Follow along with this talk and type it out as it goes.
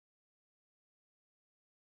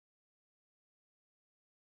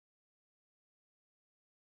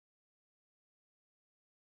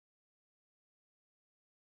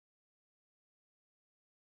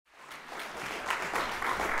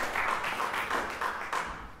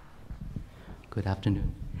Good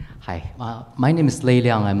afternoon. Hi, my name is Lei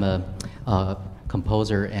Liang. I'm a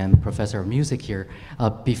composer and professor of music here.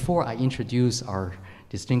 Before I introduce our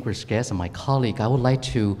distinguished guest and my colleague, I would like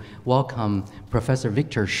to welcome Professor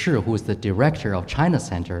Victor Shi, who is the director of China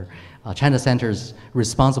Center. China Center is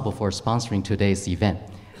responsible for sponsoring today's event.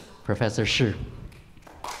 Professor Shi.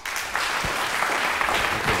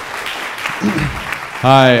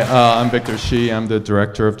 Hi, I'm Victor Shi. I'm the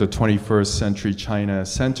director of the 21st Century China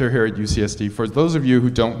Center here at UCSD. For those of you who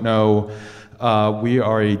don't know, we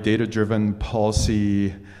are a data-driven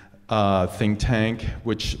policy think tank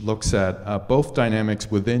which looks at both dynamics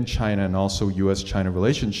within China and also US-China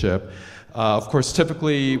relationship. Of course,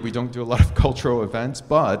 typically we don't do a lot of cultural events,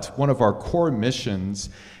 but one of our core missions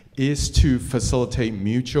is to facilitate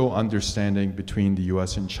mutual understanding between the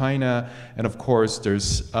US and China. And of course,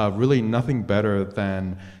 there's really nothing better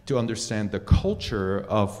than to understand the culture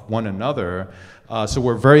of one another. So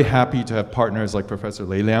we're very happy to have partners like Professor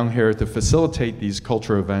Lei Liang here to facilitate these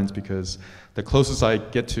culture events, because the closest I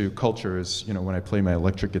get to culture is, you know, when I play my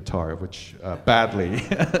electric guitar, which badly.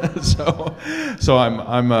 so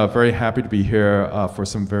I'm very happy to be here for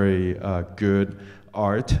some very good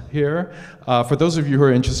art here. For those of you who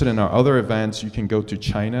are interested in our other events, you can go to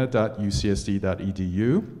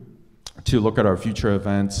china.ucsd.edu to look at our future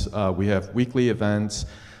events. We have weekly events,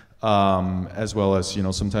 as well as, you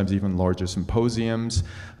know, sometimes even larger symposiums.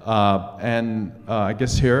 I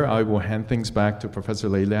guess here I will hand things back to Professor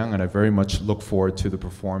Lei Liang, and I very much look forward to the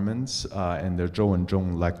performance and the Zhou and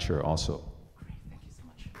Zhong lecture also.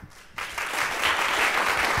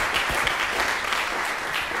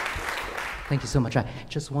 Thank you so much. I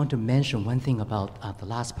just want to mention one thing about the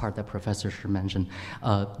last part that Professor Shi mentioned.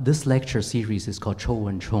 This lecture series is called Chou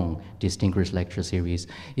Wen Chong Distinguished Lecture Series.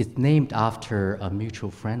 It's named after a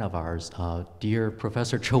mutual friend of ours, dear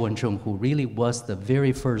Professor Chou Wen Chong, who really was the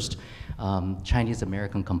very first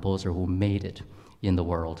Chinese-American composer who made it in the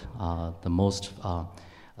world.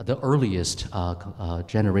 The earliest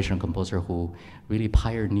generation composer who really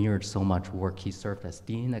pioneered so much work. He served as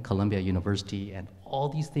dean at Columbia University, and all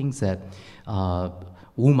these things that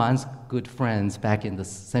Wu Man's good friends back in the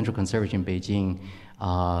Central Conservatory in Beijing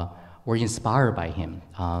were inspired by him.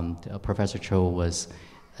 Professor Chou was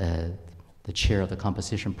the chair of the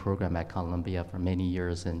composition program at Columbia for many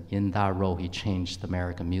years, and in that role he changed the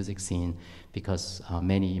American music scene, because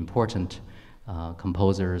many important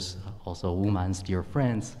composers, also Wu Man's dear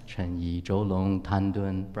friends, Chen Yi, Zhou Long, Tan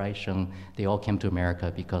Dun, Bai Sheng, they all came to America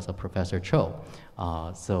because of Professor Chou.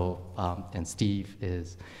 And Steve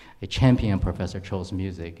is a champion of Professor Chou's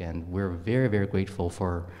music, and we're very, very grateful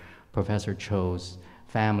for Professor Chou's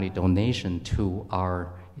family donation to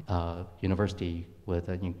our university with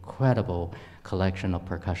an incredible collection of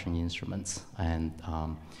percussion instruments. And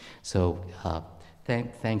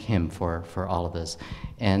thank him for all of this.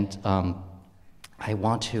 And I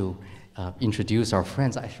want to introduce our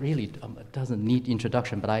friends. I really, it doesn't need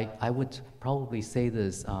introduction, but I would probably say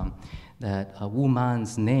this, that Wu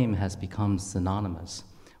Man's name has become synonymous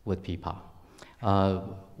with Pipa.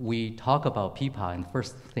 We talk about Pipa, and the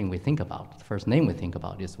first thing we think about, the first name we think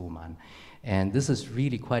about is Wu Man. And this is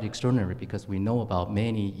really quite extraordinary, because we know about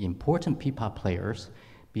many important Pipa players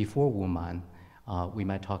before Wu Man. We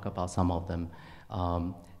might talk about some of them.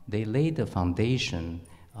 They laid the foundation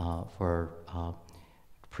for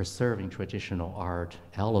preserving traditional art,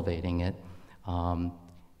 elevating it, and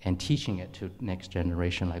teaching it to next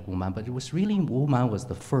generation like Wu Man. But it was really, Wu Man was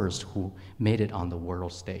the first who made it on the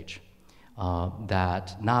world stage.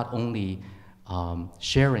 That not only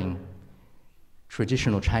sharing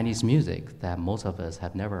traditional Chinese music that most of us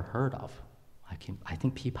have never heard of. I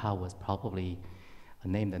think Pipa was probably a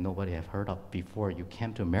name that nobody have heard of before you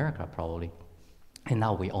came to America, probably. And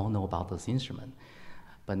now we all know about this instrument.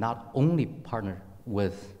 But not only partnered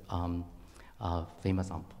with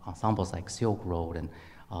famous ensembles like Silk Road and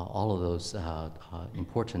all of those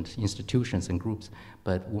important institutions and groups,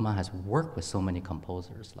 but Wu Man has worked with so many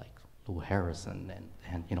composers like Lou Harrison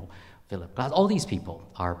and you know, Philip Glass. All these people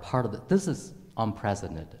are part of it. This is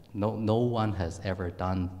unprecedented. No one has ever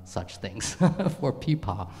done such things for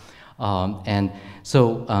Pipa. And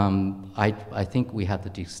so I think we have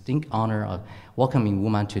the distinct honor of welcoming Wu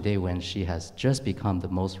Man today, when she has just become the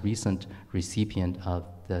most recent recipient of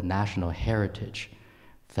the National Heritage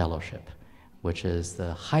Fellowship, which is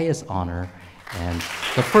the highest honor and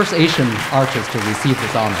the first Asian artist to receive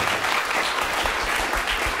this honor.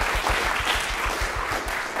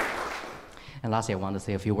 And lastly, I want to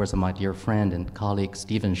say a few words of my dear friend and colleague,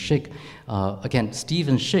 Steven Schick. Again,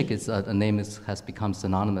 Steven Schick is a name that has become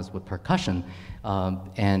synonymous with percussion.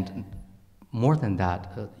 And more than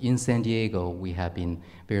that, in San Diego, we have been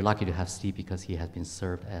very lucky to have Steve because he has been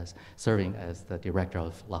serving as the director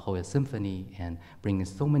of La Jolla Symphony and bringing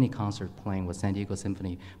so many concerts playing with San Diego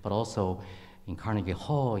Symphony, but also in Carnegie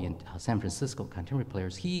Hall, in San Francisco, contemporary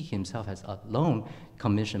players. He himself has alone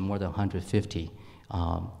commissioned more than 150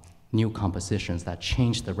 new compositions that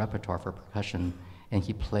changed the repertoire for percussion, and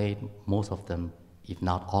he played most of them, if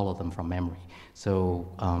not all of them, from memory.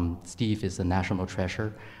 So Steve is a national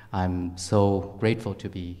treasure. I'm so grateful to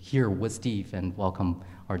be here with Steve and welcome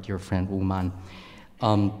our dear friend Wu Man.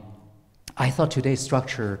 I thought today's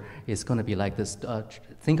structure is going to be like this.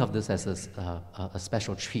 Think of this as a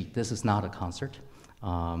special treat. This is not a concert.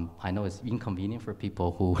 I know it's inconvenient for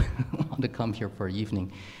people who want to come here for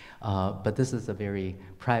evening, but this is a very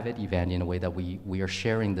private event in a way that we are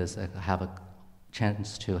sharing this, have a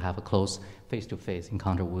chance to have a close face-to-face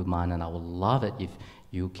encounter with Man, and I would love it if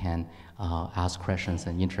you can ask questions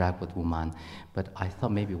and interact with Wu Man. But I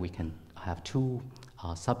thought maybe we can have two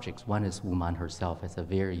subjects. One is Wu Man herself as a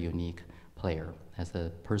very unique player, as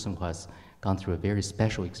a person who has gone through a very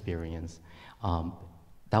special experience.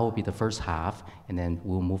 That will be the first half, and then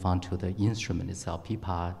we'll move on to the instrument itself.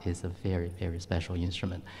 Pipa is a very, very special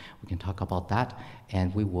instrument. We can talk about that,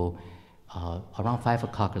 and we will, around 5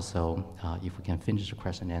 o'clock or so, if we can finish the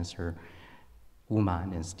question and answer, Wu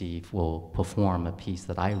Man and Steve will perform a piece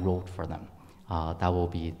that I wrote for them. That will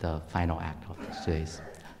be the final act of today's.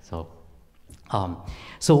 So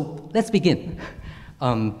let's begin.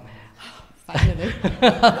 Finally.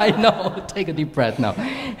 I know, take a deep breath now.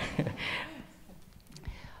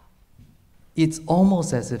 It's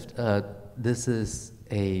almost as if this is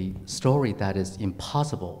a story that is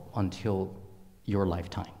impossible until your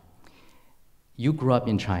lifetime. You grew up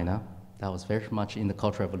in China. That was very much in the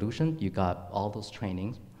Cultural Revolution. You got all those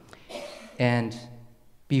trainings. And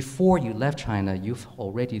before you left China, you've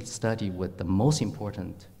already studied with the most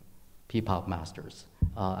important Pipa masters.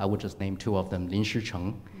 I would just name two of them, Lin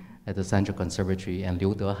Shicheng at the Central Conservatory and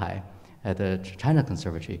Liu Dehai at the China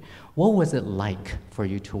Conservatory. What was it like for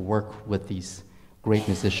you to work with these great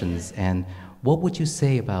musicians, and what would you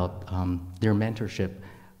say about their mentorship,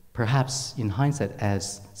 perhaps in hindsight,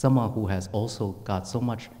 as someone who has also got so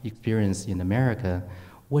much experience in America?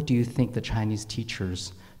 What do you think the Chinese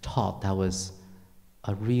teachers taught that was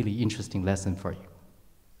a really interesting lesson for you?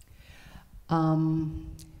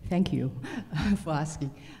 Thank you for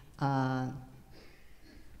asking.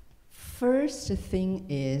 First thing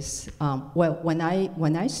is, well, when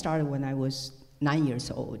I started when I was 9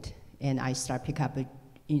 years old, and I started pick up an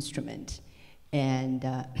instrument, and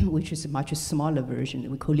which is a much smaller version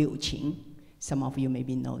we call liu-qing. Some of you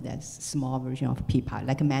maybe know that small version of pipa,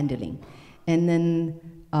 like a mandolin. And then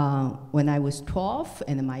when I was 12,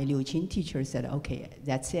 and my liu-qing teacher said, "Okay,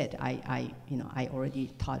 that's it. I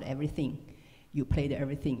already taught everything. You played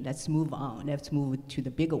everything. Let's move on. Let's move to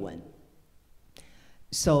the bigger one."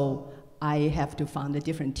 So I have to find a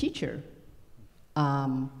different teacher.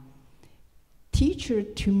 Teacher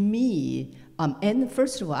to me, and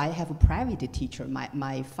first of all, I have a private teacher,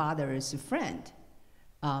 my father's friend.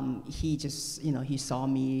 He just, he saw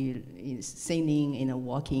me singing,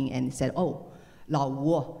 walking, and said, "Oh, Lao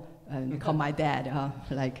Wu," and call my dad,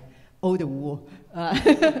 like, "Old Wu,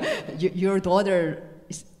 your daughter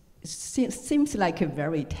seems like a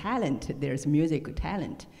very talented. There's music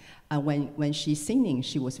talent." When she's singing,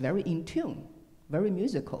 she was very in tune, very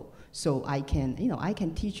musical. So I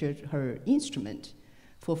can teach her instrument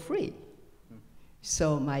for free.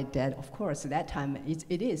 So my dad, of course, at that time,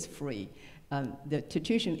 it is free. The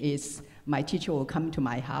tuition is, my teacher will come to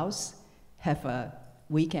my house, have a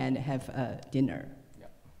weekend, have a dinner. Yeah.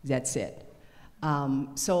 That's it.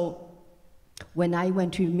 So when I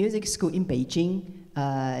went to music school in Beijing,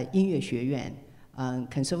 音乐学院,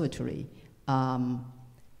 conservatory,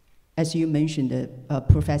 as you mentioned,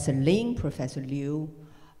 Professor Ling, Professor Liu.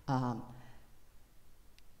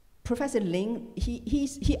 Professor Ling,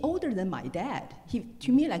 he older than my dad.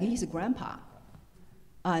 To me, like he's a grandpa.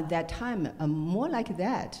 At that time, more like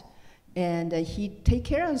that, and he take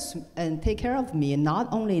care of me, not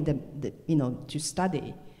only to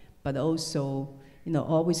study, but also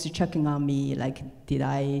always checking on me, like did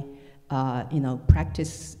I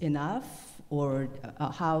practice enough. Or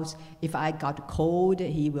if I got a cold,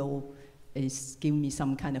 he will give me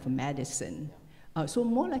some kind of medicine. So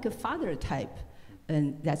more like a father type,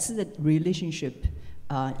 and that's the relationship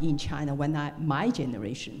in China my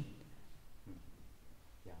generation.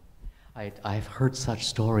 Yeah. I've heard such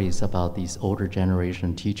stories about these older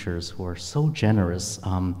generation teachers who are so generous.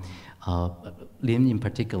 Lin in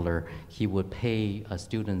particular, he would pay a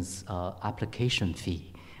student's application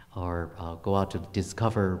fee go out to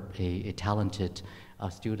discover a talented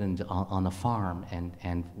student on a farm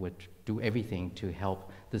and would do everything to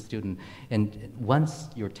help the student. And once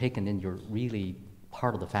you're taken in, you're really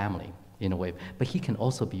part of the family in a way. But he can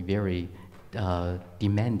also be very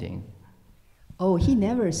demanding. Oh, he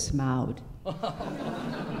never smiled.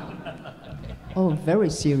 Oh, very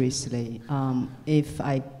seriously. If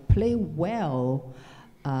I play well,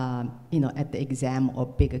 at the exam or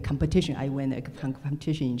bigger competition, I win a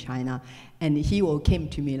competition in China, and he will came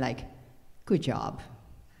to me like, "Good job."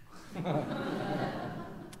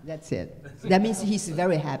 That's it. That means he's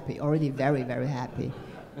very happy, already very, very happy.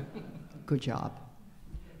 Good job.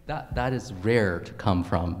 That is rare to come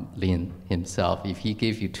from Lin himself. If he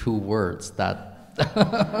gave you 2 words, that.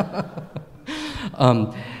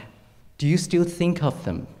 Do you still think of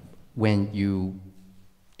them when you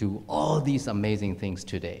do all these amazing things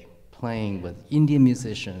today, playing with Indian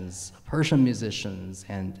musicians, Persian musicians,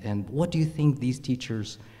 and what do you think these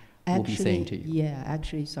teachers will be saying to you? Yeah,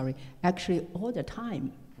 actually all the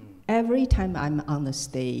time. Every time I'm on the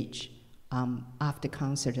stage, after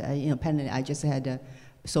concert, apparently I just had a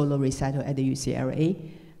solo recital at the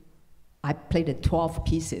UCLA. I played 12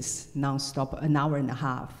 pieces nonstop, an hour and a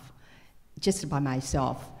half, just by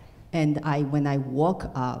myself. And when I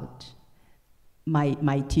walk out,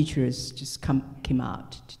 my teachers just came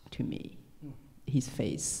out to me, his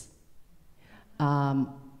face.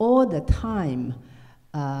 All the time,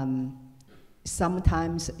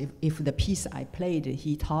 sometimes if the piece I played,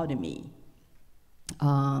 he taught me.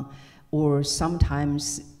 Or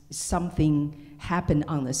sometimes something happened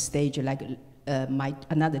on the stage, like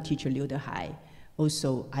another teacher, lute-like.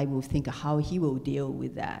 Also, I will think how he will deal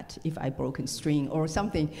with that if I broken string or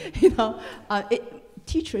something.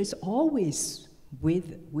 Teacher is always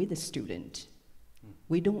with the student.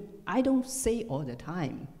 I don't say all the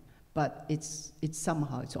time, but it's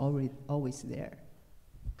somehow it's always there.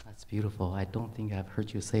 That's beautiful. I don't think I've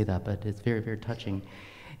heard you say that, but it's very, very touching.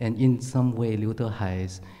 And in some way,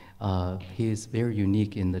 lute-like he is very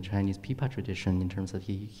unique in the Chinese pipa tradition in terms of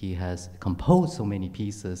he has composed so many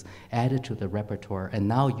pieces, added to the repertoire, and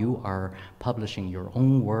now you are publishing your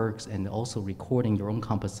own works and also recording your own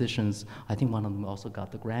compositions. I think one of them also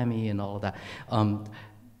got the Grammy and all of that.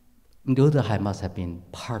 Lute-like must have been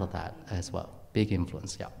part of that as well. Big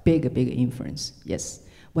influence, yeah. Big influence, yes.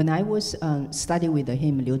 When I was studying with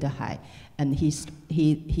him, lute-like, and he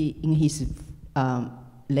in his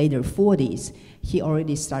later 40s, he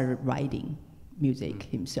already started writing music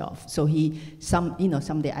himself. So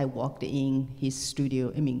someday I walked in his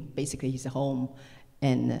studio, basically his home,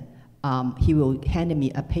 and he will hand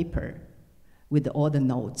me a paper with all the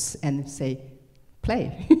notes and say,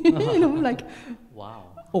 play. Like, wow.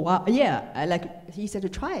 Oh, wow. Yeah, he said,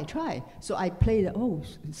 try. So I played,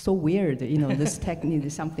 so weird, this technique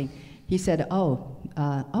is something. He said,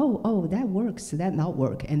 that works, that not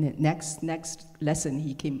work. And the next lesson,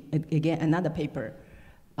 he came, again, another paper.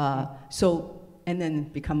 And then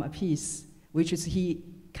become a piece, which is he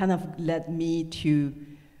kind of led me to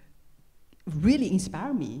really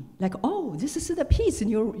inspire me. Like, this is the piece in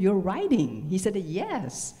your writing. He said,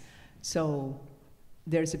 yes. So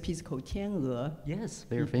there's a piece called 天鹅. Yes,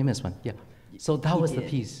 very famous one, yeah. So that was the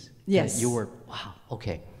piece. Yes. You were, wow,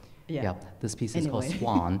 okay. Yeah. This piece is called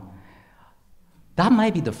Swan. That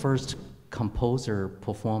might be the first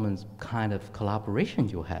composer-performance kind of collaboration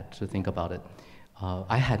you had, to think about it.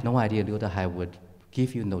 I had no idea lute-like would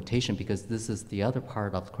give you notation, because this is the other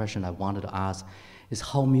part of the question I wanted to ask, is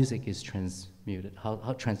how music is transmitted,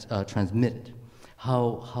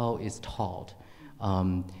 how it's taught.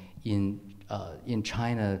 In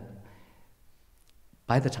China,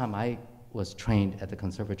 by the time I was trained at the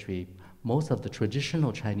conservatory, most of the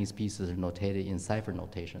traditional Chinese pieces are notated in cipher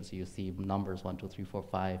notation. So you see numbers 1, 2, 3, 4,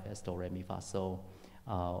 5, as, do, re, mi, fa, so.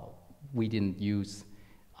 We didn't use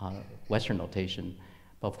Western notation,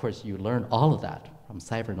 but of course you learn all of that from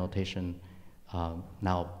cipher notation.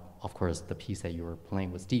 Now, of course, the piece that you were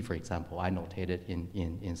playing with Steve, for example, I notated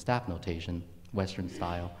in staff notation, Western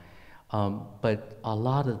style. But a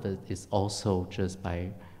lot of it is also just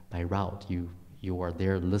by route. You are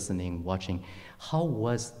there listening, watching. How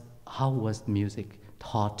was music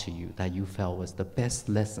taught to you that you felt was the best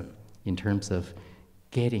lesson in terms of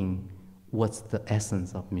getting what's the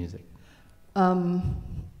essence of music?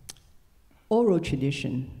 Oral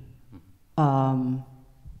tradition,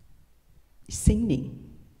 singing.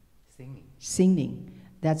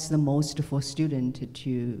 That's the most for student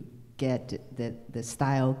to get the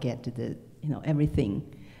style, get the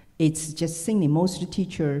everything. It's just singing. Most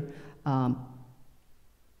teacher,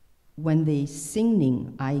 when they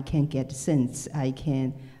singing, I can get sense. I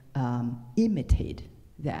can imitate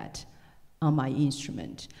that on my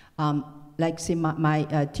instrument. Like say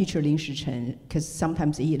my teacher Lin Shichen, because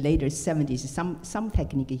sometimes he later 70s, some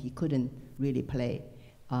technique he couldn't really play,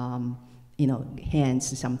 you know,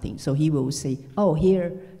 hands or something. So he will say, oh,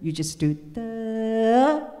 here you just do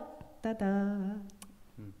da, da, da.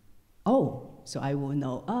 Oh, so I will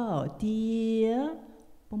know, oh, dear,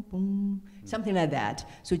 boom, boom, something like that.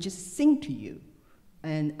 So just sing to you.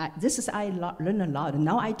 And I learn a lot.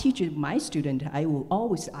 Now I teach my student, I will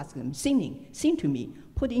always ask them, sing to me,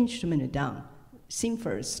 put the instrument down, sing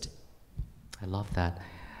first. I love that.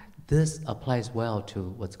 This applies well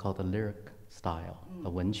to what's called the lyric style, the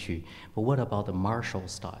文曲. But what about the martial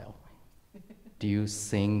style? Do you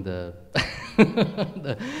sing the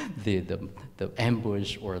the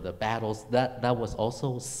ambush or the battles? That was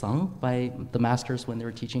also sung by the masters when they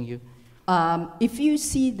were teaching you? If you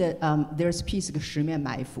see there's a piece of 十面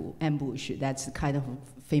埋伏 ambush, that's kind of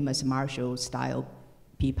famous martial style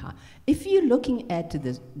pipa. If you're looking at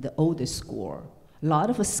the older score, a lot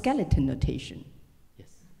of skeleton notation.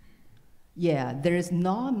 Yes. Yeah, there is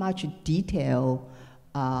not much detail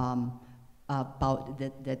about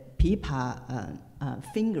the pipa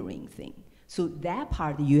fingering thing. So that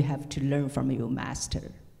part you have to learn from your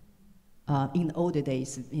master. In the older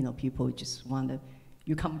days, you know, people just want to,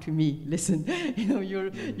 you come to me, listen, you know,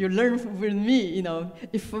 you learn with me, you know.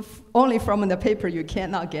 If only from the paper you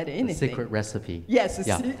cannot get anything. The secret recipe. Yes,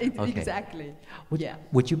 yeah. Okay. Exactly.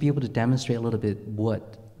 Would you be able to demonstrate a little bit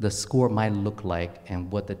what the score might look like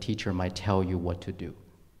and what the teacher might tell you what to do?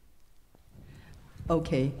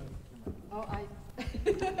 Okay. Oh,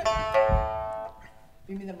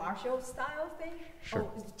 you mean the martial style thing? Sure.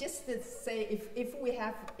 Oh, just to say, if we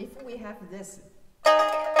have this.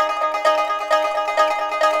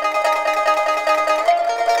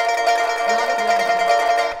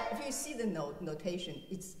 If you see the notation,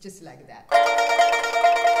 it's just like that.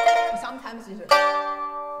 Sometimes it's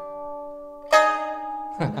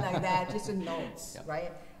something like that, just the notes, yeah.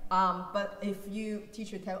 Right? But if you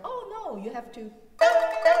teacher tell, oh no, you have to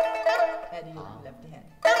add your left hand.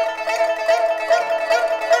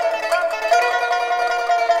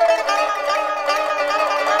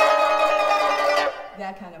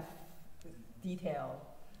 That kind of detail.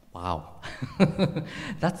 Wow,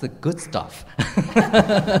 that's the good stuff.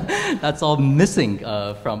 That's all missing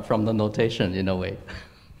from the notation in a way.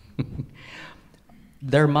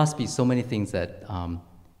 There must be so many things that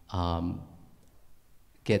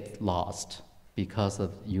get lost because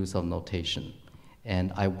of use of notation.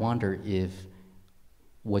 And I wonder if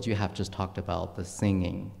what you have just talked about, the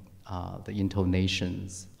singing, the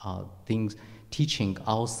intonations, things, teaching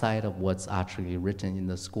outside of what's actually written in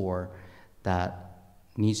the score that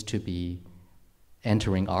needs to be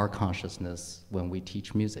entering our consciousness when we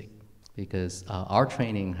teach music. Because our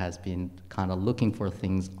training has been kind of looking for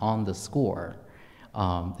things on the score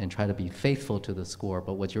and try to be faithful to the score,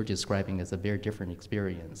 but what you're describing is a very different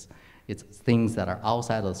experience. It's things that are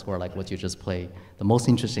outside of the score, like what you just played. The most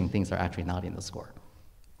interesting things are actually not in the score.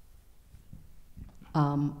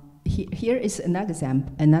 Here is another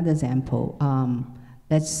example.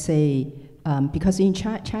 Let's say, because in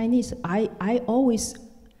Chinese, I always,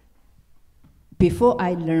 before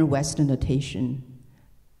I learn Western notation,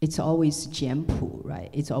 it's always 简谱, right?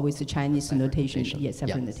 It's always the Chinese notation. Yes,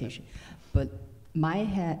 separate notation. But in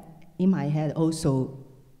my head also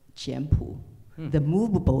简谱, the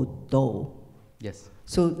movable do. Yes.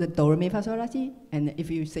 So the do, re, mi, fa, sol, la, ti, and if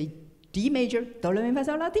you say D major, do, re, mi, fa,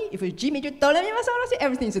 sol, la, ti, if it's G major, do, re, mi, fa, sol, la, ti,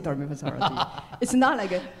 everything is do, re, mi, fa, sol, la, ti. It's not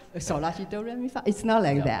like a sol, la, ti, do, re, mi, fa. It's not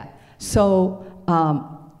like that. So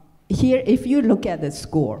here, if you look at the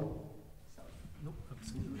score. Nope,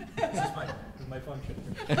 absolutely. This is my function.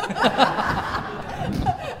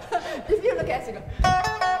 If you look at it,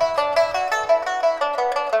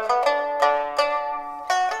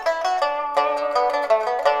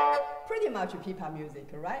 pretty much pipa music,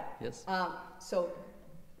 right? Yes. So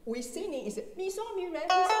we singing is mi so mi re mi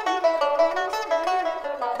so mi re do mi so mi re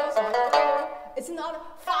do la do so la do. It's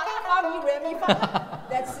not fa la fa mi re mi fa.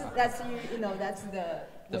 That's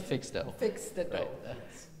the fixed do. Fixed do. Right.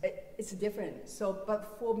 It's different. So,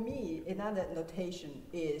 but for me, another notation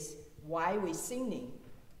is why we singing.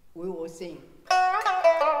 We will sing.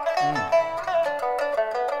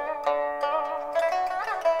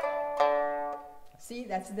 See,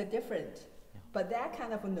 that's the difference. Yeah. But that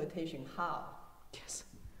kind of a notation, how? Yes,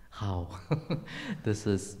 how? This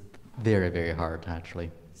is very, very hard, actually.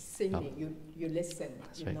 Singing, you listen,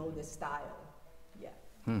 that's you right. know the style. Yeah.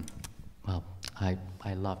 Well, I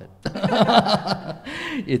love it.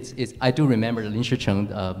 I do remember Lin Shicheng,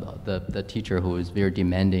 the teacher who is very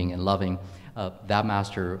demanding and loving. That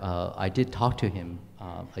master, I did talk to him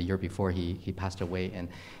a year before he passed away, and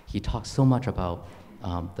he talked so much about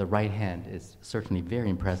the right hand is certainly very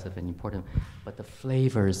impressive and important, but the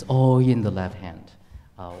flavor is all in the left hand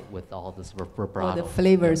with all this vibrato. All the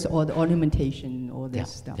flavors, all the ornamentation, all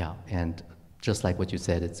this stuff. Yeah, and just like what you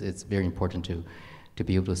said, it's very important to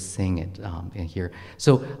be able to sing it and hear.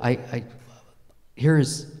 So here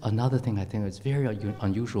is another thing I think is very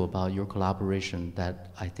unusual about your collaboration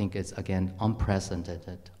that I think is, again,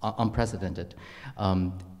 unprecedented.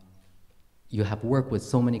 You have worked with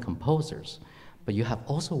so many composers, but you have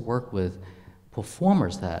also worked with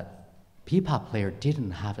performers that pipa player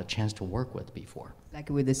didn't have a chance to work with before. Like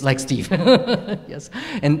with this. Like Steve. Yes.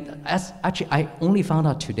 And actually, I only found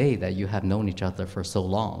out today that you have known each other for so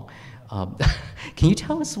long. Can you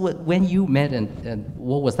tell us when you met and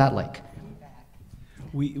what was that like?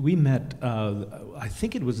 We met, I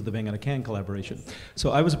think it was the Bang on a Can collaboration.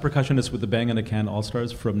 So I was a percussionist with the Bang on a Can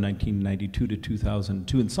All-Stars from 1992 to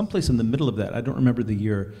 2002. And someplace in the middle of that, I don't remember the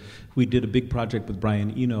year, we did a big project with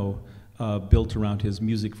Brian Eno built around his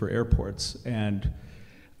music for airports. And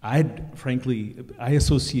I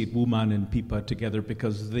associate Wuman and Pipa together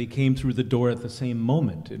because they came through the door at the same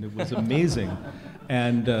moment, and it was amazing.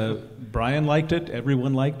 And Brian liked it,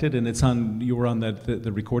 everyone liked it, and it's on. You were on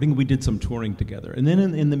the recording. We did some touring together, and then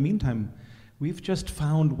in the meantime, we've just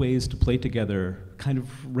found ways to play together kind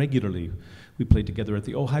of regularly. We played together at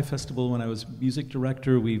the Ojai Festival when I was music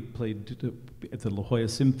director. We played at the La Jolla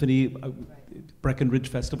Symphony, Breckenridge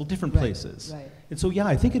Festival, different places. Right. And so yeah,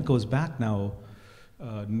 I think it goes back now.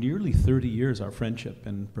 Nearly 30 years, our friendship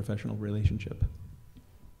and professional relationship.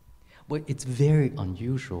 Well, it's very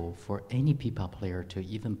unusual for any pipa player to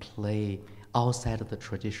even play outside of the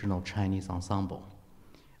traditional Chinese ensemble.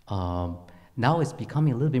 Now it's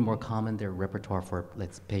becoming a little bit more common, their repertoire for,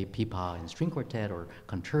 let's say, pipa and string quartet or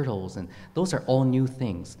concertos, and those are all new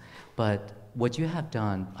things. But what you have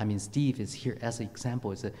done, I mean, Steve is here as an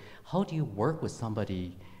example, is that how do you work with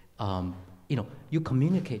somebody you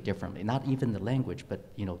communicate differently, not even the language,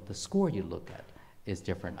 but the score you look at is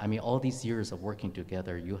different. I mean, all these years of working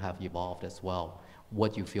together, you have evolved as well,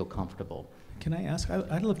 what you feel comfortable. Can I ask,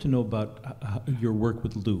 I'd love to know about your work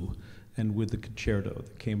with Lou and with the concerto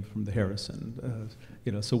that came from the Harrison.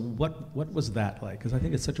 So what was that like? Because I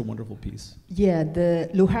think it's such a wonderful piece. Yeah, the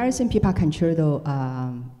Lou Harrison Pipa Concerto,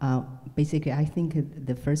 basically I think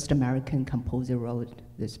the first American composer wrote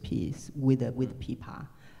this piece with pipa.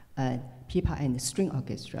 Pipa and the string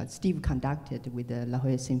orchestra. Steve conducted with the La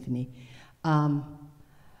Jolla Symphony.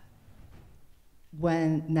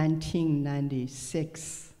 When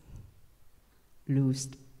 1996, Lou's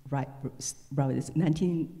brought this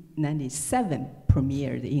 1997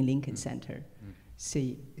 premiered in Lincoln Center.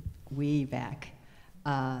 See, way back.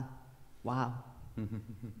 Wow.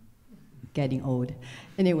 Getting old.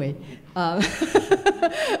 Anyway.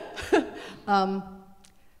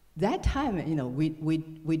 That time,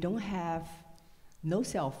 we don't have no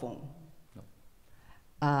cell phone,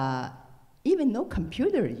 even no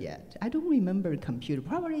computer yet. I don't remember a computer.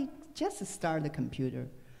 Probably just start the computer.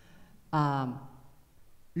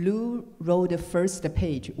 Lou wrote the first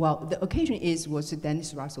page. Well, the occasion was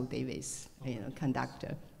Dennis Russell Davis,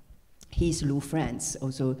 conductor. He's Lou's friend,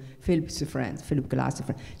 also Philip's friend, Philip Glass'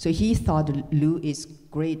 friend. So he thought Lou is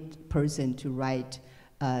great person to write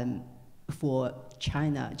for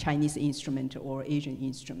Chinese instrument or Asian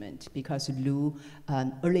instrument, because Lou,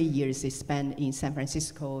 early years he spent in San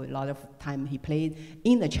Francisco. A lot of time he played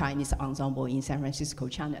in the Chinese ensemble in San Francisco,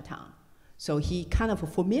 Chinatown. So he kind of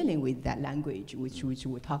familiar with that language, which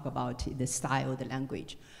we'll talk about, the style, the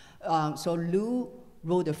language. So Lou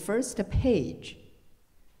wrote the first page,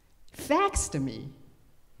 faxed me.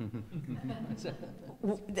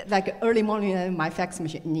 Like early morning, my fax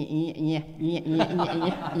machine,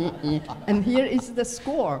 and here is the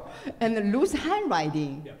score, and Lou's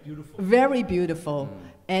handwriting, beautiful. Very beautiful.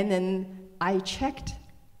 And then I checked.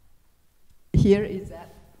 Here is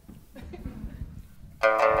that.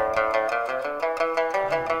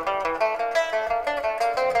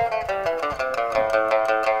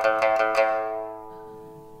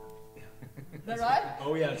 Is that right?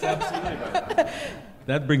 Oh yeah, it's absolutely right.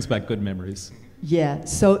 That brings back good memories. Yeah,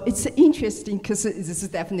 so it's interesting because this is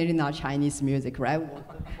definitely not Chinese music, right?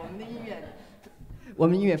 我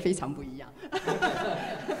们音乐非常不一样。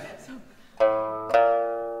So,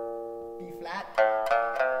 B flat.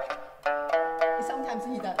 Sometimes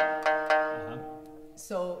he does.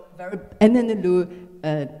 So and then Lou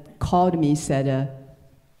called me, said,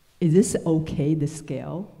 "Is this okay? The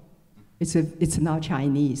scale? It's not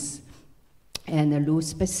Chinese." And Lou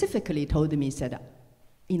specifically told me, said,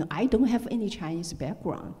 I don't have any Chinese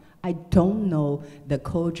background. I don't know the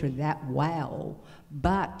culture that well,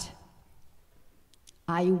 but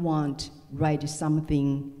I want to write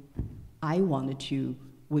something I want to,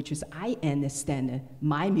 which is I understand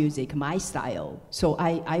my music, my style. So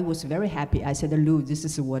I was very happy. I said, Lou, this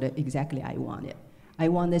is what exactly I wanted. I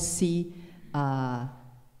want to see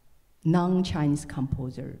non-Chinese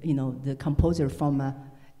composer, the composer from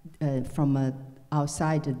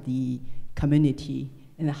outside the community,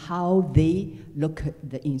 and how they look at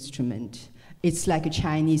the instrument. It's like a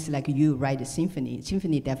Chinese, like you write a symphony.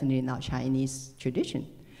 Symphony definitely not Chinese tradition.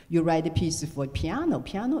 You write a piece for piano.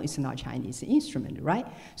 Piano is not Chinese instrument, right?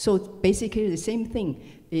 So basically the same thing.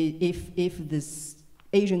 If this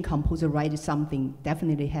Asian composer writes something,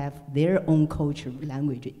 definitely have their own culture,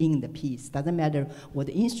 language in the piece. Doesn't matter what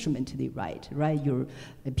instrument they write, right? Your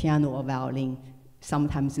piano or violin.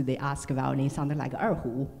 Sometimes they ask violin something like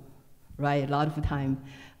erhu, right? A lot of the time.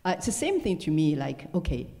 It's the same thing to me, like,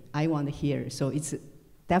 okay, I want to hear. So it's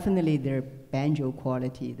definitely their banjo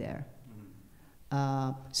quality there.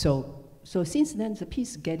 So since then, the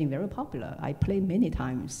piece is getting very popular. I play many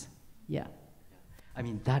times, yeah. I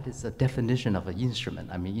mean, that is a definition of an instrument.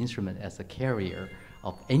 I mean, instrument as a carrier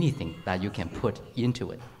of anything that you can put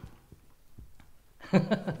into it.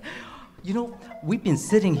 We've been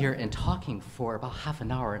sitting here and talking for about half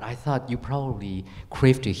an hour, and I thought you probably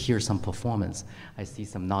craved to hear some performance. I see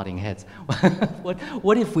some nodding heads.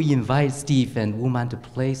 What if we invite Steve and Wuman to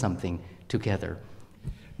play something together?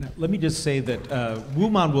 Now, let me just say that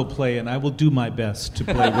Wuman will play, and I will do my best to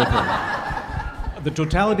play with her. The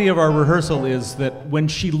totality of our rehearsal is that when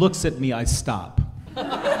she looks at me, I stop. We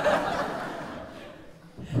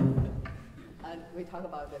talk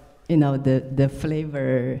about the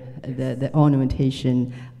flavor, the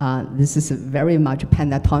ornamentation. This is a very much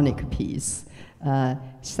pentatonic piece.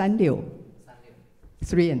 3/6,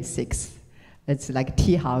 3 and 6. It's like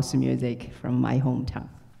tea house music from my hometown.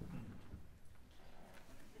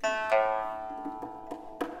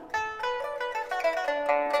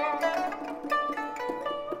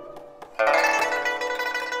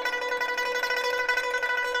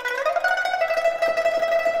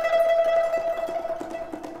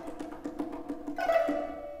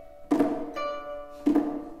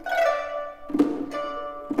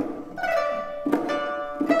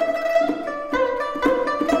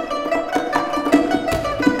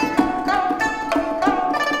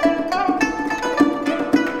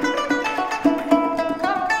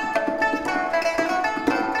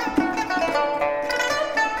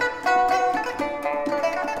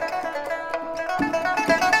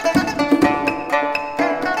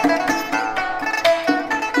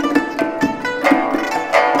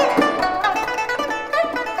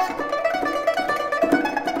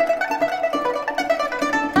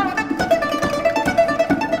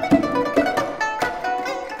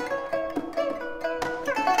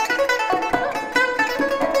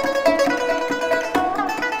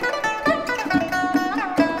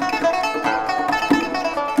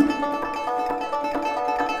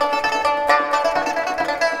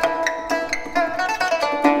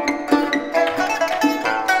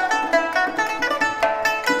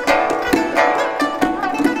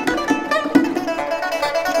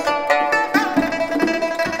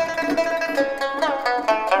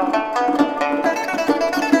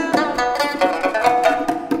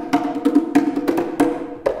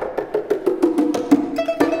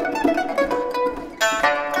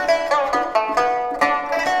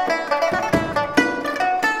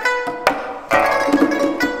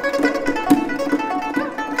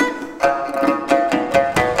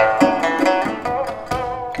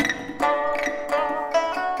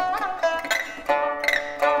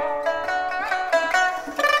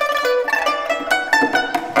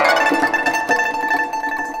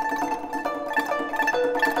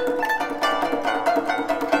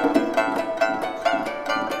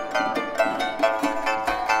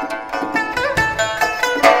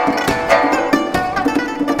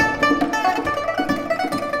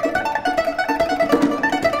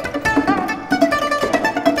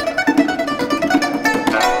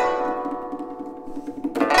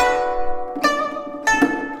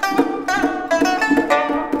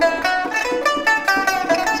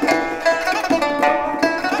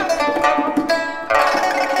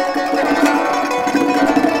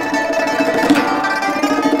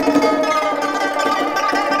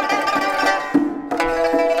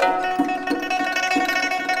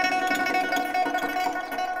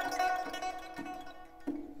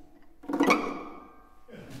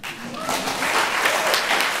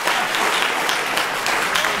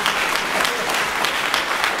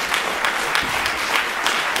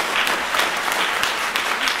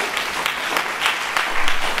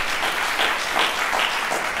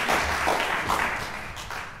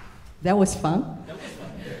 That was fun.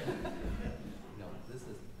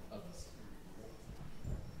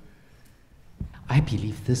 I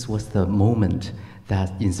believe this was the moment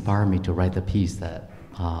that inspired me to write the piece that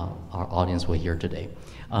our audience will hear today.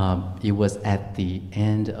 It was at the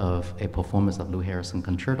end of a performance of Lou Harrison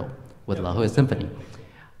Concerto with La Jolla Symphony.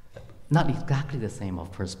 Not exactly the same,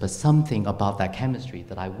 of course, but something about that chemistry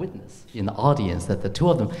that I witnessed in the audience, that the two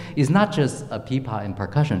of them is not just a pipa and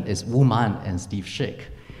percussion, it's Wu Man and Steve Schick.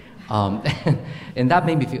 And that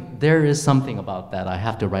made me feel, there is something about that I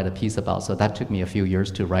have to write a piece about, so that took me a few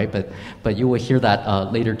years to write, but you will hear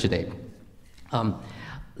that later today.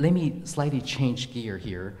 Let me slightly change gear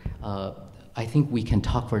here. I think we can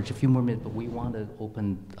talk for a few more minutes, but we want to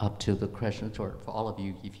open up to the questions for all of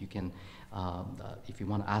you, if you can, if you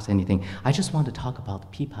want to ask anything. I just want to talk about the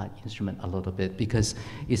pipa instrument a little bit because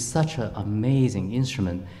it's such an amazing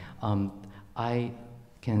instrument. I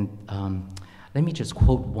can, let me just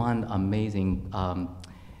quote one amazing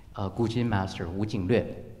guqin master, Wu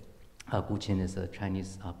Jinglue. Guqin is a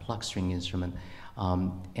Chinese pluck string instrument.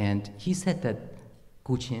 And he said that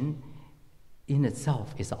guqin in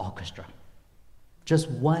itself is an orchestra. Just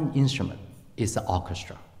one instrument is an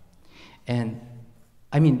orchestra. And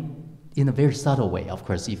I mean, in a very subtle way, of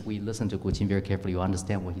course, if we listen to guqin very carefully, you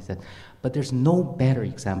understand what he said. But there's no better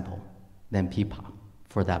example than pipa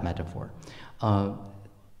for that metaphor.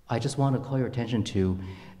 I just want to call your attention to,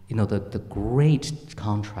 you know, the great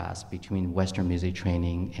contrast between Western music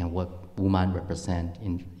training and what Wu Man represent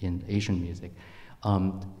in Asian music.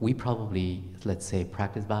 We probably, let's say,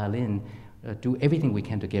 practice violin, do everything we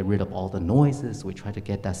can to get rid of all the noises. We try to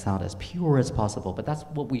get that sound as pure as possible, but that's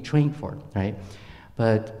what we train for, right?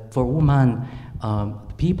 But for Wu Man,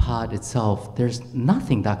 the pipa itself, there's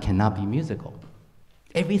nothing that cannot be musical.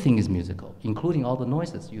 Everything is musical, including all the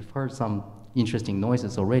noises. You've heard some interesting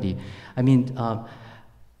noises already. I mean,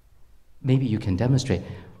 maybe you can demonstrate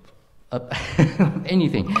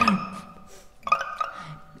anything.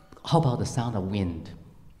 How about the sound of wind?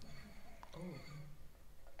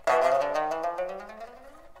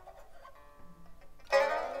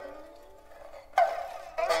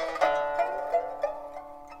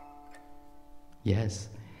 Yes,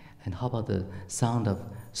 and how about the sound of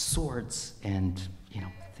swords and, you know,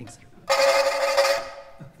 things like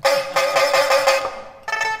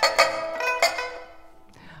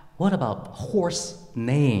What about horse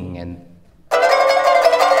neighing and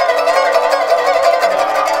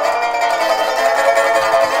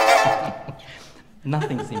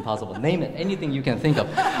nothing's impossible. Name it, anything you can think of.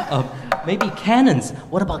 Maybe cannons.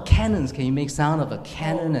 What about cannons? Can you make sound of a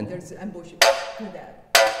cannon? And there's ambush. Do that.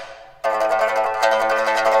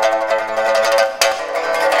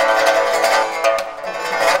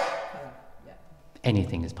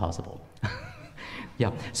 anything is possible.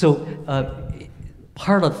 Yeah. So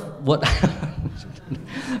part of what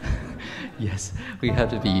yes, we have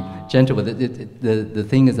to be gentle with it. The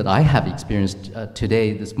thing is that I have experienced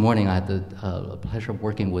today, this morning, I had the pleasure of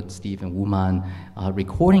working with Steve and Wu Man,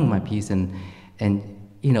 recording my piece, and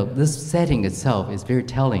you know, this setting itself is very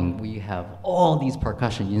telling. We have all these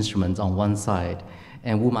percussion instruments on one side,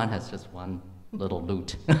 and Wu Man has just one little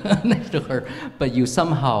lute next to her, but you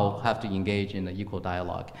somehow have to engage in an equal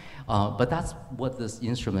dialogue. But that's what this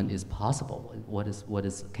instrument is possible, what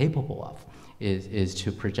is capable of, is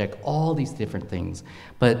to project all these different things.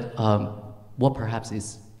 But what perhaps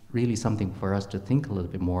is really something for us to think a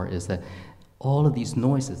little bit more is that all of these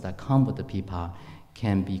noises that come with the pipa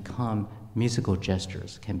can become musical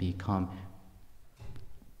gestures, can become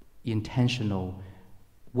intentional,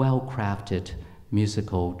 well-crafted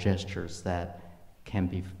musical gestures that can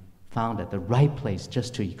be found at the right place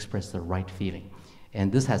just to express the right feeling. And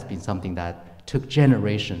this has been something that took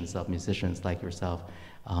generations of musicians like yourself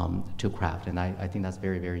to craft, and I think that's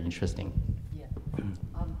very, very interesting. Yeah,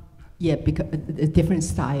 yeah, because different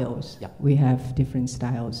styles. Yeah. We have different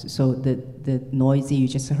styles. So the noisy you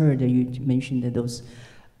just heard, you mentioned that those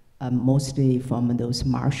mostly from those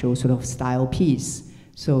martial sort of style piece.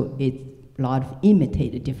 So it a lot of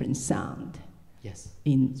imitate a different sound. Yes.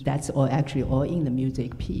 That's all actually all in the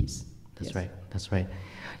music piece. That's yes. right. That's right.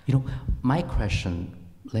 You know, my question.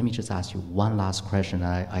 Let me just ask you one last question.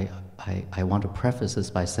 I want to preface this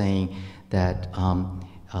by saying that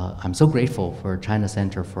I'm so grateful for China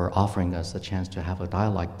Center for offering us a chance to have a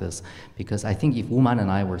dialogue like this, because I think if Wu Man and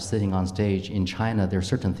I were sitting on stage in China, there are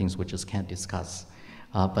certain things we just can't discuss.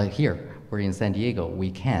 But here, we're in San Diego, we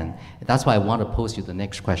can. That's why I want to pose you the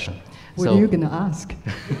next question. What are you going to ask?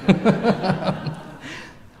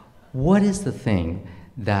 What is the thing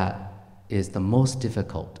that is the most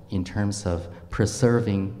difficult in terms of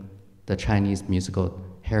preserving the Chinese musical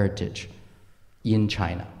heritage in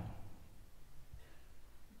China?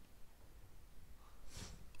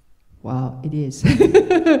 Wow, it is.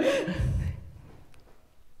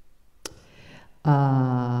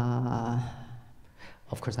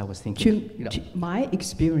 Of course, I was thinking. To my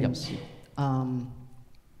experience,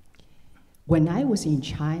 when I was in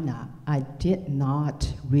China, I did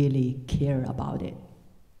not really care about it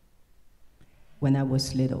when I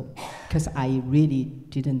was little, because I really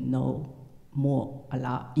didn't know more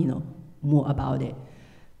about it.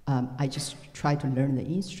 I just tried to learn the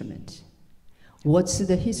instrument. What's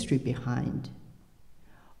the history behind?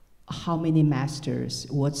 How many masters?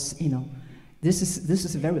 This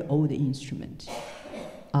is a very old instrument.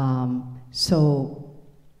 So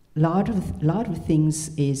lot of things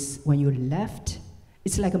is when you left.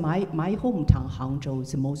 It's like my hometown, Hangzhou,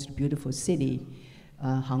 is the most beautiful city.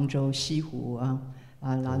 Hangzhou, Xihu,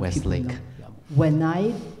 a lot of West people Lake. know. When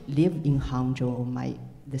I lived in Hangzhou,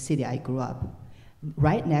 the city I grew up,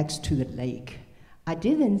 right next to the lake, I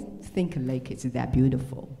didn't think lake is that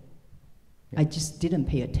beautiful. I just didn't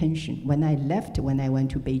pay attention. When I left, when I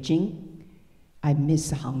went to Beijing, I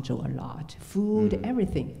miss Hangzhou a lot. Food,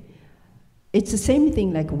 everything. It's the same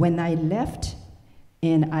thing like when I left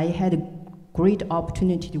and I had a great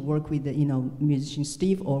opportunity to work with the musician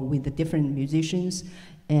Steve or with the different musicians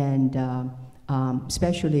and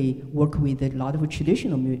especially work with a lot of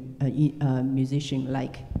traditional musicians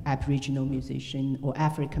like Aboriginal musician or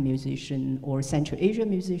African musician or Central Asian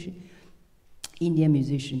musician, Indian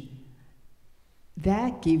musician.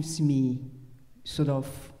 That gives me sort of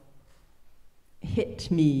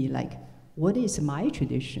hit me like, what is my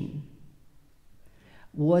tradition?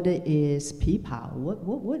 What is pipa?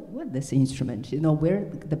 What this instrument? Where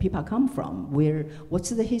the pipa come from? What's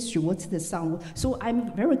the history? What's the sound? So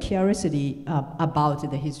I'm very curious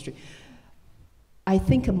about the history. I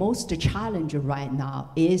think most challenge right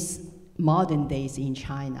now is modern days in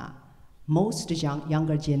China. Most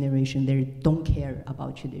younger generation, they don't care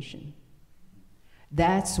about tradition.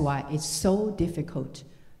 That's why it's so difficult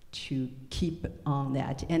to keep on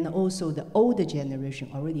that. And also the older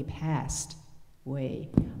generation already passed away.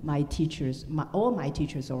 All my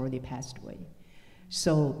teachers already passed away.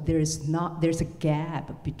 So there's a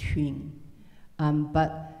gap between.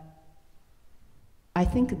 But I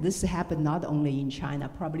think this happened not only in China,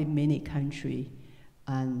 probably many countries.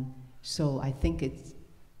 So I think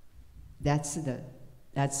I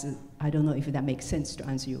don't know if that makes sense to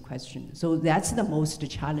answer your question. So that's the most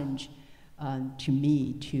challenge to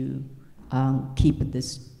me to keep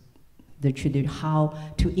the tradition, how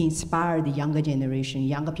to inspire the younger generation,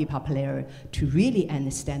 younger people player to really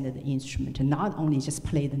understand the instrument and not only just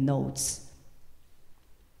play the notes,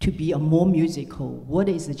 to be a more musical. What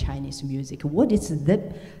is the Chinese music? What is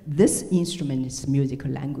this instrument's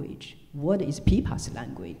musical language? What is pipa's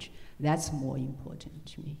language? That's more important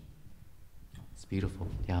to me. It's beautiful.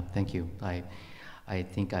 Yeah, thank you. I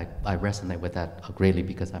think I resonate with that greatly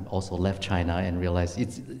because I've also left China and realized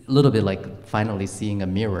it's a little bit like finally seeing a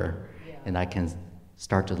mirror, and I can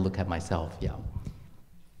start to look at myself. Yeah.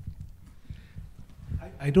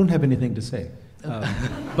 I don't have anything to say,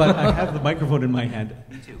 but I have the microphone in my hand,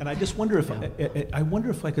 and I just wonder if I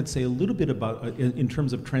wonder if I could say a little bit about in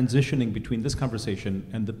terms of transitioning between this conversation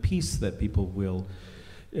and the piece that people will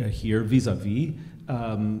hear vis-a-vis,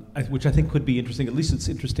 which I think could be interesting. At least it's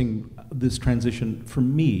interesting, this transition for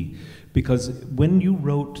me, because when you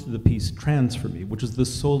wrote the piece Trans for Me, which is the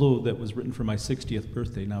solo that was written for my 60th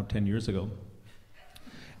birthday now 10 years ago,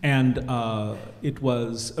 and it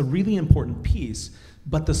was a really important piece,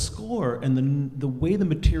 but the score and the way the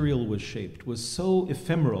material was shaped was so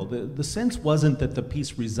ephemeral. The sense wasn't that the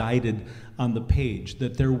piece resided on the page,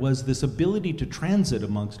 that there was this ability to transit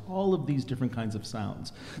amongst all of these different kinds of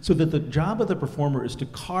sounds. So that the job of the performer is to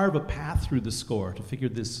carve a path through the score, to figure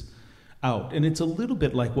this out. And it's a little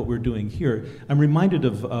bit like what we're doing here. I'm reminded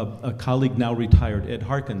of a colleague now retired, Ed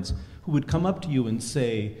Harkins, who would come up to you and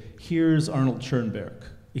say, here's Arnold Schoenberg.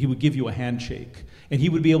 He would give you a handshake. And he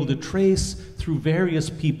would be able to trace through various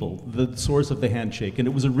people the source of the handshake. And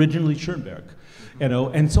it was originally Schoenberg.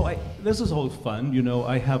 And so this is always fun.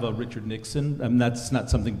 I have a Richard Nixon, and that's not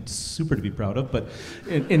something super to be proud of, but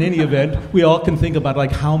in any event, we all can think about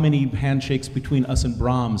like how many handshakes between us and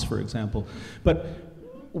Brahms, for example. But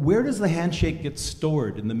where does the handshake get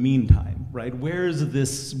stored in the meantime, right? Where is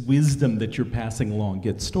this wisdom that you're passing along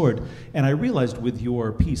get stored? And I realized with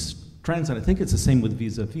your piece, Trans, and I think it's the same with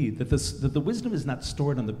vis-a-vis, that the wisdom is not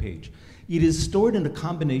stored on the page. It is stored in a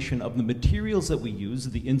combination of the materials that we use,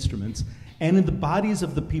 the instruments, and in the bodies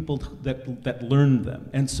of the people that learn them.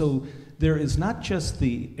 And so there is not just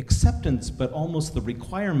the acceptance, but almost the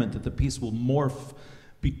requirement that the piece will morph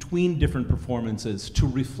between different performances to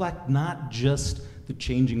reflect not just the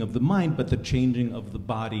changing of the mind, but the changing of the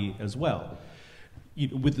body as well.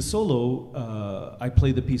 With the solo, I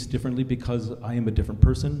play the piece differently because I am a different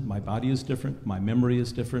person. My body is different, my memory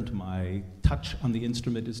is different, my touch on the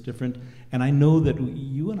instrument is different. And I know that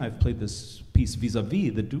you and I have played this piece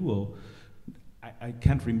vis-à-vis, the duo. I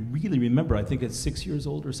can't really remember. I think it's 6 years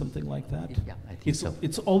old or something like that. Yeah, I think so.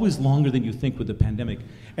 It's always longer than you think with the pandemic.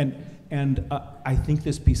 And I think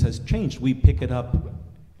this piece has changed. We pick it up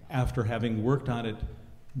after having worked on it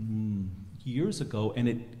years ago, and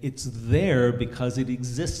it's there because it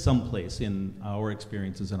exists someplace in our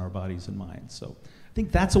experiences and our bodies and minds. So I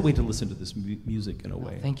think that's a way to listen to this music in a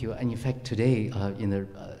way. Thank you. And in fact, today, in the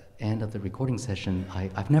end of the recording session,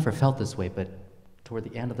 I've never felt this way, but toward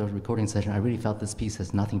the end of the recording session, I really felt this piece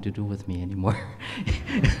has nothing to do with me anymore.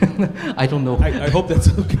 I don't know. I hope that's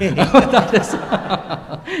okay. That is,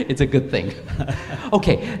 it's a good thing.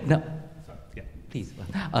 Okay, now, please.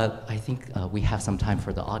 I think we have some time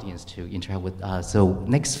for the audience to interact with. So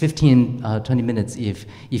next 15, 20 minutes, if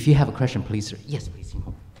you have a question, please. Yes, please.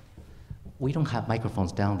 We don't have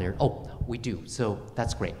microphones down there. Oh, we do. So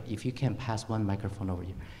that's great. If you can pass one microphone over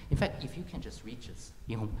here. In fact, if you can just reach us,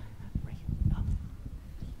 right here.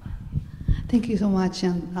 Thank you so much,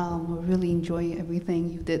 and we really enjoy everything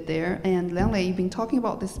you did there. And Liang, you've been talking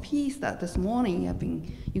about this piece that this morning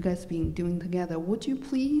you guys been doing together. Would you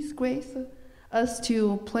please grace us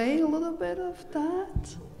to play a little bit of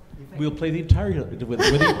that? We'll play the entire,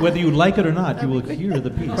 whether you like it or not, you will hear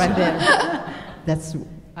the piece. Right there. That's,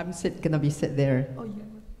 I'm gonna be sit there. Oh, yeah.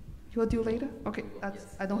 You will do later? Okay,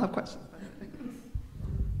 I don't have questions.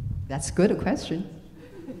 That's a good question.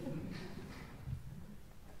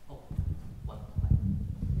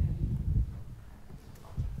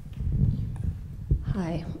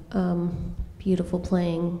 Hi, beautiful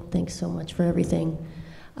playing. Thanks so much for everything.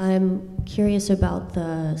 I'm curious about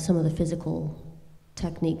some of the physical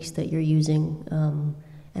techniques that you're using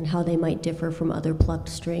and how they might differ from other plucked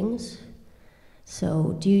strings.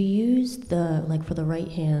 So do you use for the right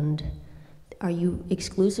hand, are you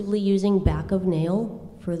exclusively using back of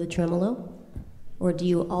nail for the tremolo? Or do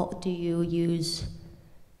you use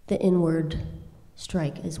the inward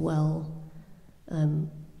strike as well?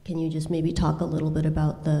 Can you just maybe talk a little bit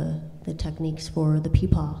about the techniques for the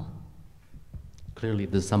pipa? Clearly,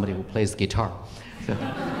 there's somebody who plays guitar. So.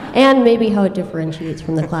 And maybe how it differentiates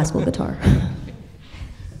from the classical guitar.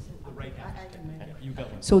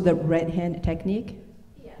 So the right hand technique?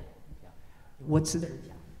 Yeah. What's the...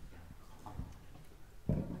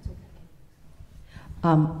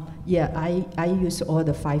 Yeah, I use all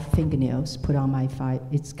the 5 fingernails, put on my 5,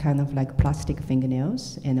 it's kind of like plastic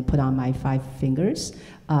fingernails, and put on my 5 fingers.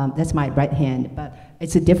 That's my right hand, but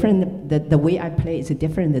it's a different, the way I play is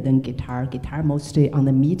different than guitar. Guitar mostly on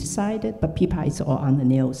the mid side, but pipa is all on the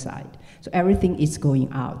nail side. So everything is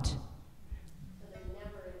going out. So there's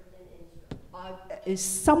never an instrument?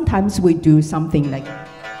 Sometimes we do something like,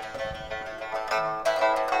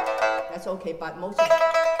 that's okay, but most of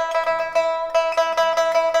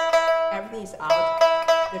everything is out.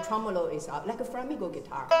 The tremolo is out, like a flamenco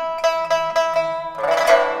guitar.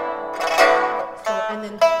 So, and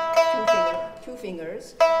then two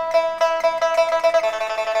fingers. So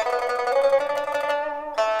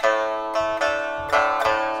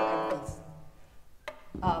everything's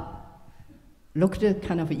looked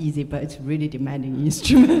kind of easy, but it's really demanding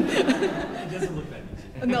instrument. It doesn't look that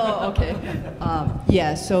easy. No, okay.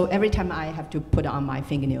 Yeah, so every time I have to put on my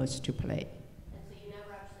fingernails to play.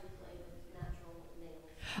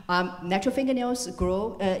 Natural fingernails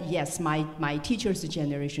grow, yes, my teacher's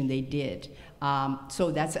generation, they did.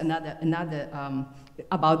 So that's another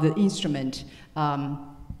about the instrument.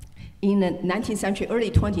 In the 19th century, early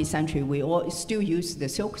 20th century, we all still use the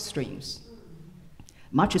silk strings,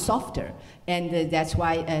 much softer. And that's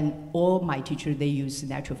why all my teachers, they use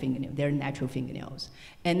natural fingernails, they're natural fingernails.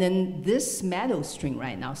 And then this metal string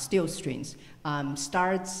right now, steel strings,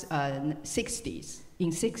 starts in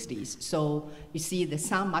 60s, so you see the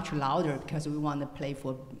sound much louder because we want to play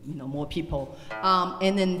for more people,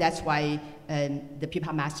 and then that's why the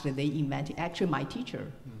pipa master, they invented, actually my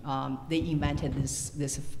teacher, they invented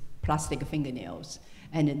this plastic fingernails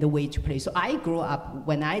and the way to play. So I grew up,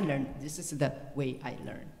 when I learned, this is the way I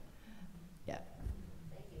learned. Yeah.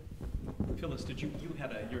 Thank you. Phyllis, you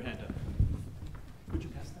had your hand up. Would you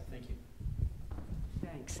pass that? Thank you.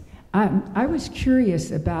 Thanks. I was curious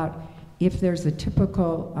about if there's a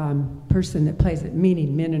typical person that plays it,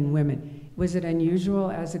 meaning men and women. Was it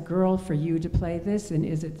unusual as a girl for you to play this, and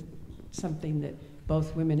is it something that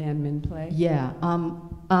both women and men play? Yeah,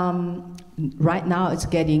 right now it's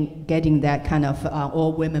getting that kind of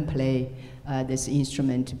all women play this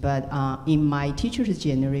instrument. But in my teacher's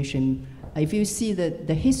generation, if you see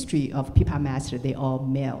the history of pipa master, they're all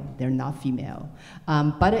male. They're not female.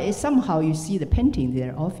 But somehow you see the painting,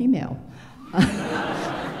 they're all female.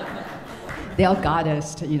 They all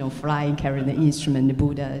goddess, flying, carrying the instrument, the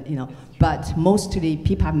Buddha, But mostly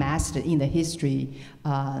pipa master in the history,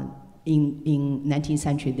 in 19th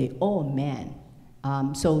century, they all men.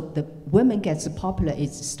 So the women gets popular,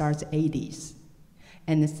 it starts 80s.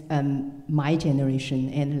 And my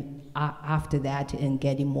generation, and after that, and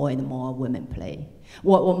getting more and more women play.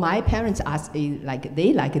 Well, my parents asked, they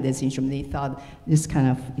like this instrument. They thought this kind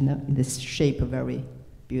of, this shape very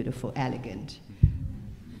beautiful, elegant.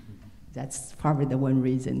 That's probably the one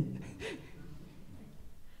reason.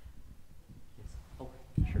 Oh,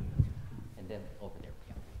 sure. And then over there.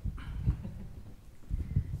 Yeah.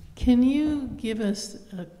 Can you give us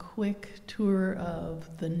a quick tour of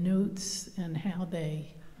the notes and how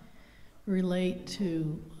they relate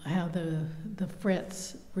to how the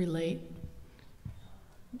frets relate?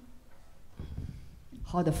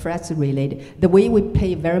 How the frets relate. The way we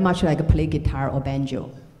play very much like play guitar or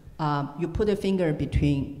banjo. You put a finger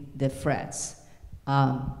between the frets.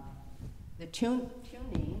 The tuning,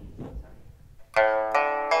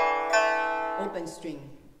 open string.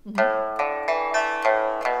 Mm-hmm.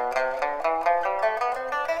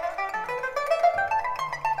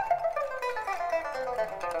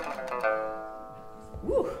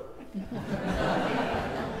 Woo.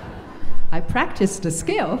 I practiced the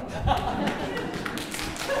scale.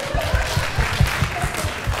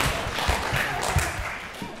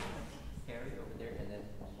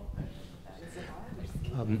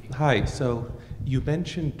 Hi, so you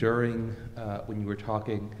mentioned during, when you were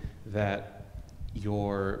talking, that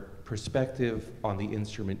your perspective on the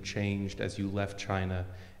instrument changed as you left China,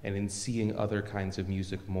 and in seeing other kinds of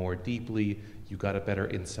music more deeply, you got a better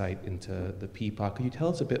insight into the pipa. Could you tell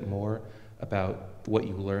us a bit more about what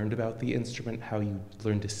you learned about the instrument, how you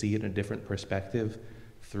learned to see it in a different perspective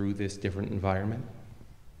through this different environment?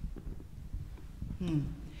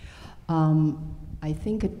 I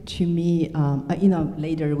think to me,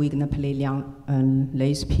 later we're gonna play Liang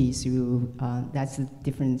Lei's piece. That's a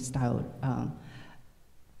different style.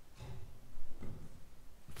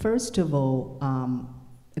 First of all,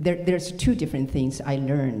 there's two different things I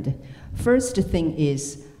learned. First thing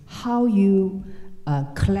is how you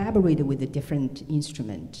collaborate with a different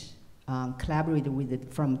instrument, collaborate with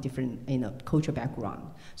it from different cultural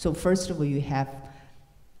background. So first of all, you have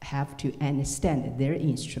to understand their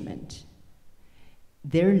instrument,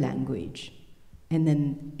 their language, and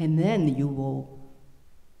then you will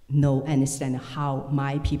understand how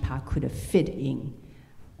my pipa could fit in.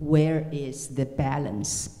 Where is the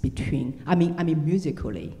balance between? I mean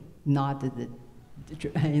musically, not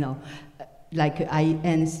like I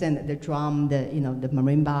understand the drum, the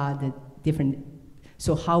marimba, the different.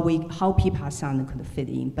 So how pipa sound could fit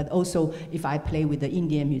in, but also if I play with the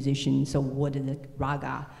Indian musician, so what is the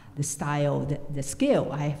raga, the style, the scale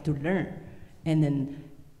I have to learn. And then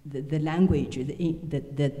the language,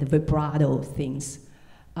 the vibrato things.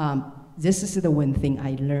 This is the one thing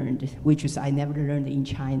I learned, which is I never learned in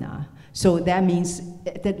China. So that means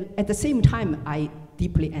that at the same time, I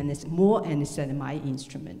deeply understand my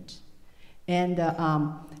instrument. And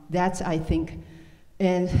that's, I think,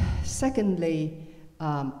 and secondly,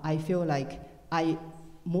 I feel like I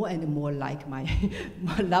more and more like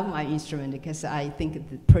love my instrument because I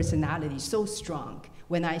think the personality is so strong.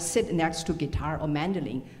 When I sit next to guitar or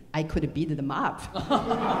mandolin, I could beat them up.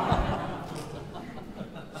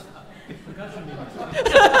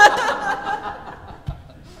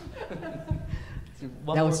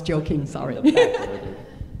 That was joking, sorry.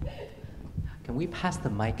 Can we pass the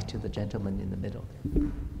mic to the gentleman in the middle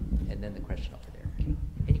there? And then the question over there.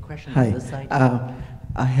 Any questions on this side?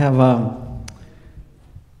 I have,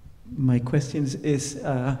 my questions is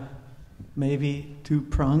maybe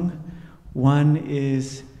two-pronged. One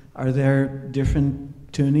is, are there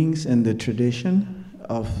different tunings in the tradition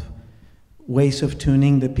of ways of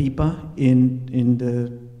tuning the pipa in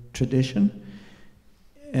the tradition?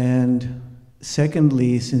 And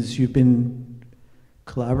secondly, since you've been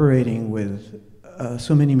collaborating with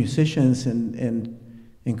so many musicians and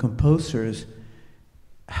composers,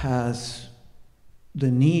 has the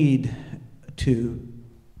need to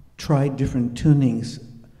try different tunings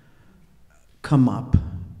come up?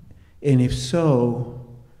 And if so,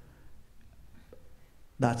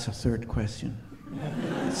 that's a third question.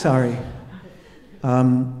 Sorry.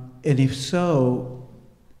 And if so,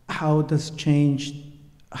 how does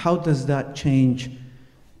that change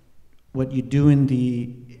what you do on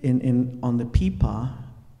the pipa,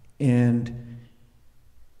 and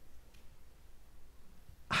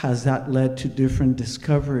has that led to different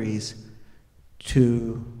discoveries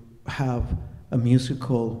to have a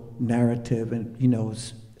musical narrative and,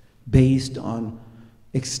 based on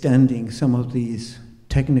extending some of these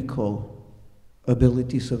technical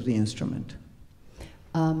abilities of the instrument?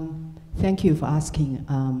 Thank you for asking.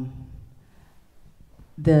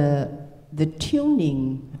 The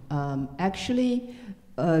tuning, actually,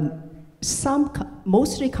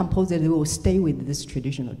 mostly composers will stay with this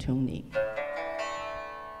traditional tuning.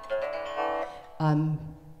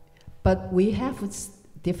 But we have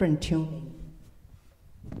different tuning.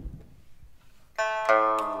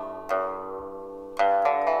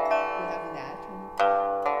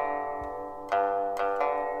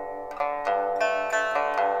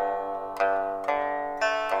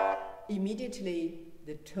 Immediately,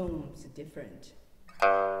 the tone is different.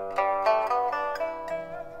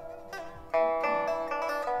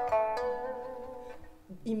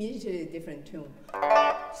 Immediately, different tune.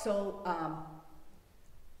 So,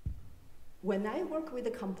 when I work with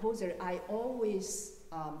a composer, I always,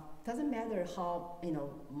 doesn't matter how,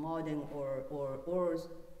 modern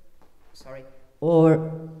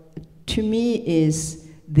or to me is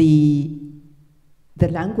the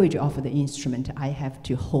language of the instrument I have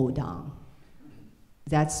to hold on.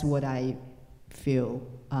 That's what I feel.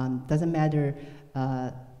 Doesn't matter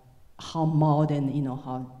how modern,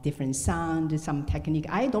 how different sound, some technique.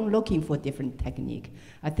 I don't looking for different technique.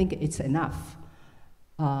 I think it's enough.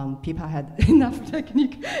 People had enough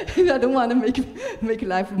technique. I don't want to make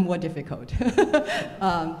life more difficult.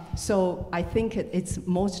 So I think it's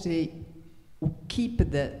mostly keep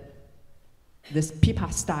this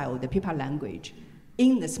Pipa style, the Pipa language,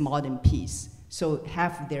 in this modern piece. So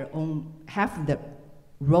have the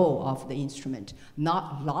role of the instrument,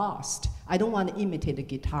 not lost. I don't want to imitate the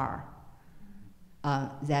guitar.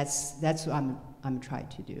 That's what I'm trying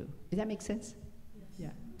to do. Does that make sense?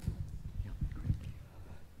 Yeah.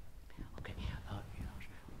 Okay.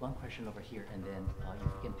 One question over here, and then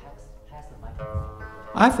if you can pass the microphone.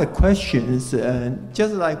 I have a question.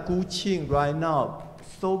 Just like Gu Qing right now,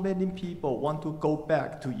 so many people want to go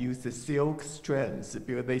back to use the silk strands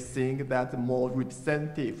because they think that's more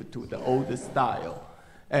representative to the old style.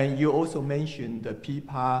 And you also mentioned the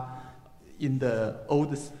pipa in the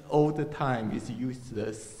old time is used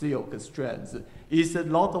the silk strands. Is a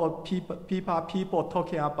lot of pipa people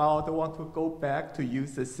talking about want to go back to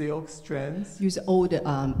use the silk strands? Use old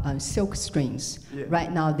silk strings. Yeah.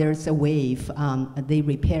 Right now there's a wave. They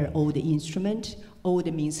repair old instrument. Old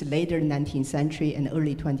means later 19th century and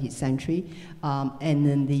early 20th century, and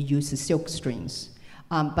then they use the silk strings.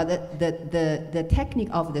 But the technique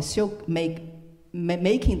of the silk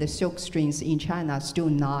making the silk strings in China still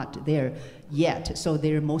not there yet. So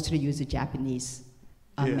they mostly use a Japanese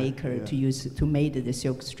maker to make the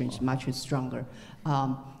silk strings much stronger.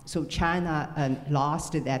 So China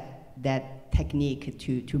lost that technique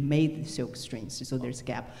to make the silk strings. So there's a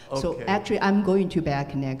gap. Okay. So actually, I'm going to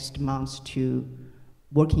back next month to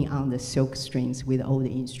working on the silk strings with all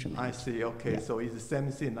the instruments. I see. Okay, yeah. So it's the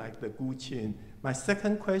same thing like the Gu Qin. My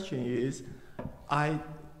second question is, I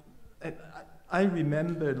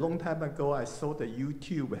remember a long time ago I saw the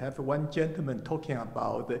YouTube have one gentleman talking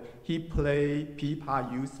about he play pipa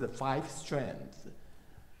use the 5 strands.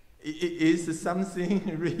 Is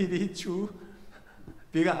something really true?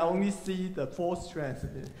 Because I only see the 4 strands.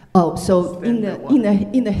 Oh, so in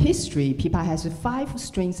the history, pipa has 5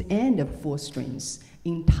 strings and 4 strings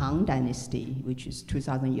in Tang Dynasty, which is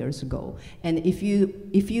 2,000 years ago. And if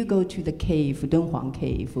you go to the cave, Dunhuang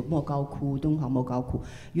Cave, Mogaoku, Dunhuang Mogaoku,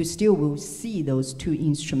 you still will see those 2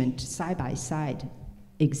 instruments side by side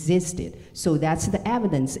existed. So that's the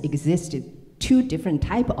evidence existed. 2 different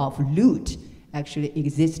type of lute actually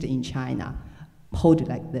exist in China, hold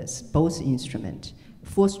like this, both instruments,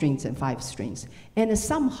 4 strings and 5 strings. And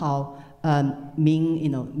somehow,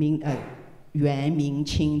 Yuan, Ming,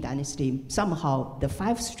 Qing dynasty, somehow the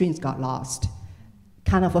 5 strings got lost,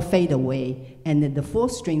 kind of fade away, and then the 4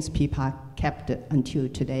 strings pipa kept until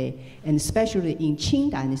today. And especially in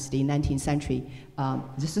Qing dynasty, 19th century,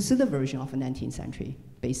 this is the version of 19th century,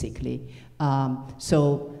 basically.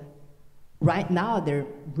 So right now, they're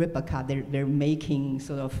replica, they're making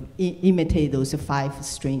sort of imitate those 5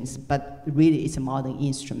 strings, but really it's a modern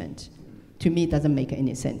instrument. To me, it doesn't make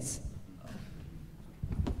any sense.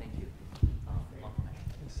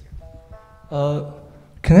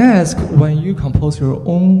 Can I ask, when you compose your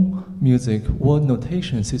own music, what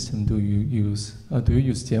notation system do you use? Do you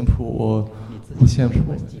use 简谱 or 五线谱?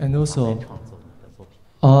 And also,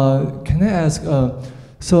 can I ask,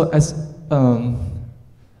 so as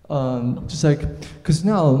just like, because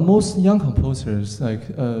now most young composers, like,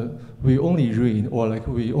 we only read or like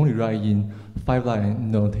we only write in 5-line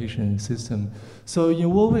notation system. So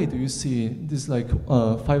in what way do you see this like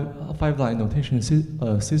five-line notation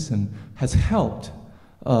system has helped,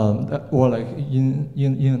 or like in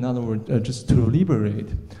another word, just to liberate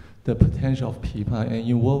the potential of Pipa, and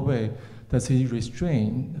in what way does it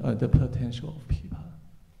restrain the potential of Pipa?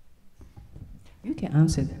 You can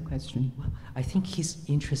answer that question. Well, I think his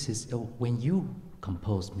interest is when you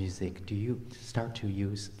compose music, do you start to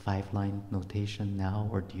use 5-line notation now,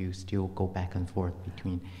 or do you still go back and forth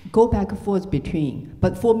between? Go back and forth between.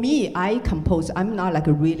 But for me, I compose. I'm not like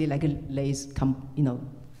a really like a lazy,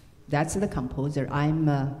 that's the composer. I'm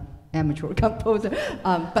an amateur composer.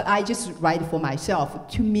 But I just write for myself.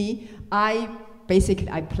 To me, I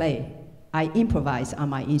play. I improvise on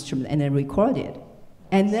my instrument and then record it.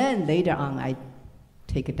 And then later on, I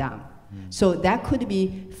take it down. So that could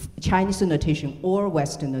be Chinese notation or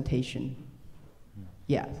Western notation.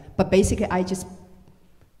 Yeah, but basically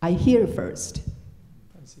I hear it first,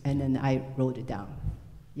 and then I wrote it down.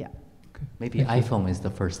 Yeah. Okay. Maybe iPhone is the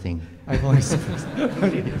first thing. iPhone is the first.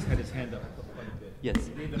 He's got his hand up.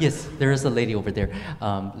 Yes, there is a lady over there.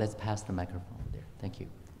 Let's pass the microphone over there. Thank you.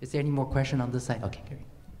 Is there any more question on this side? Okay, Gary.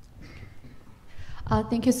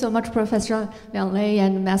 Thank you so much, Professor Liang Lei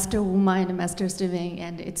and Master Wu Ma and Master Steven,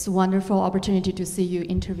 and it's a wonderful opportunity to see you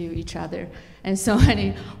interview each other, and so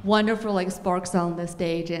many wonderful like sparks on the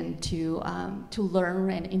stage, and to learn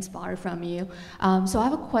and inspire from you. So I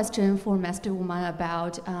have a question for Master Wu Ma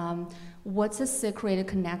about what's the secret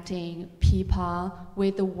connecting Pipa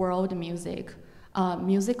with the world music,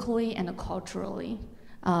 musically and culturally,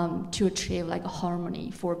 to achieve like a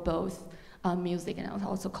harmony for both music and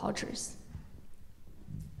also cultures.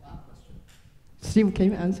 Steve, can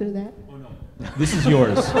you answer that? Oh, no. This is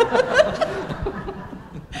yours.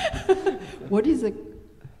 What is it?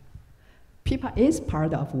 Pipa is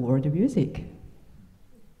part of world music.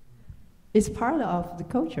 It's part of the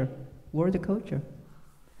culture, world culture.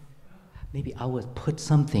 Maybe I would put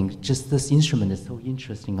something, just this instrument is so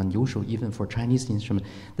interesting, unusual, even for Chinese instrument.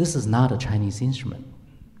 This is not a Chinese instrument,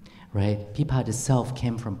 right? Pipa itself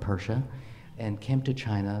came from Persia and came to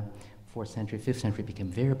China. 4th century, 5th century,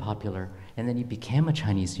 became very popular, and then it became a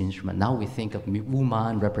Chinese instrument. Now we think of Wu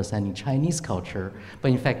Ma representing Chinese culture,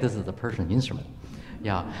 but in fact this is the Persian instrument.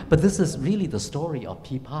 Yeah, but this is really the story of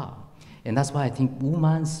Pipa, and that's why I think Wu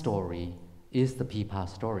Ma's story is the Pipa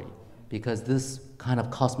story, because this kind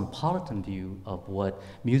of cosmopolitan view of what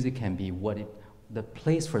music can be, the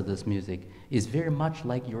place for this music is very much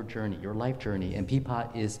like your journey, your life journey, and Pipa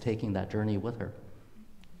is taking that journey with her.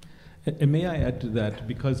 And may I add to that,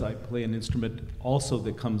 because I play an instrument also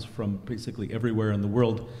that comes from basically everywhere in the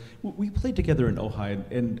world, we play together in Ojai,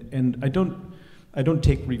 and I don't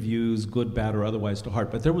take reviews, good, bad, or otherwise, to heart,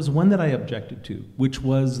 but there was one that I objected to, which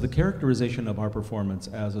was the characterization of our performance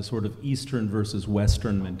as a sort of Eastern versus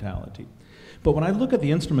Western mentality. But when I look at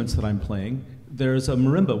the instruments that I'm playing, there's a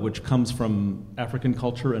marimba, which comes from African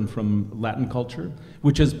culture and from Latin culture,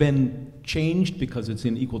 which has been changed because it's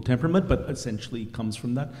in equal temperament, but essentially comes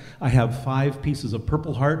from that. I have 5 pieces of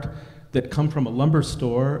Purple Heart that come from a lumber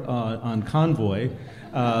store on Convoy,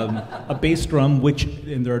 a bass drum,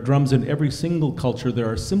 and there are drums in every single culture. There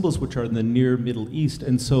are cymbals which are in the near Middle East,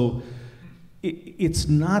 and so it's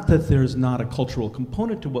not that there's not a cultural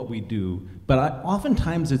component to what we do, but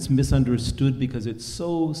oftentimes it's misunderstood because it's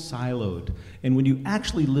so siloed. And when you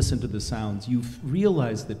actually listen to the sounds, you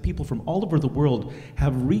realize that people from all over the world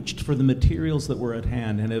have reached for the materials that were at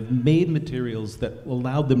hand and have made materials that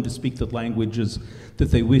allowed them to speak the languages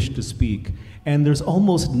that they wish to speak. And there's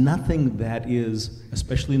almost nothing that is,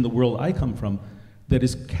 especially in the world I come from, that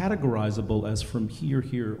is categorizable as from here,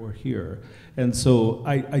 here, or here. And so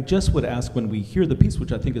I just would ask, when we hear the piece,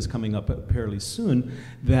 which I think is coming up fairly soon,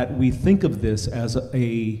 that we think of this as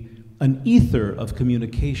an ether of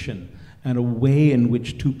communication and a way in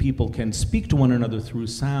which two people can speak to one another through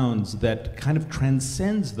sounds that kind of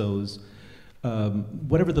transcends those,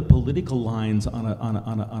 whatever the political lines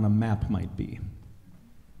on a map might be.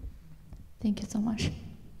 Thank you so much.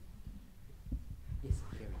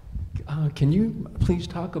 Can you please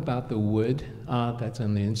talk about the wood that's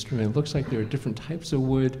on the instrument? It looks like there are different types of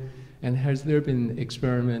wood, and has there been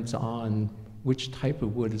experiments on which type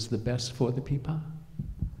of wood is the best for the pipa?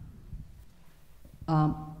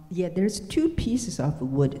 Yeah, there's 2 pieces of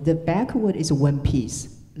wood. The back wood is 1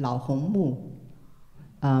 piece, 老红木.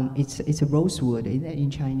 It's a rosewood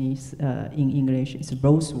in Chinese, in English it's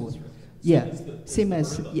rosewood. Yeah, same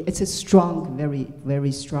as, it's a strong, very,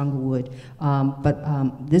 very strong wood.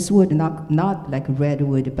 But this wood, not like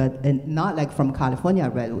redwood, but not like from California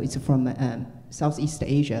redwood, it's from Southeast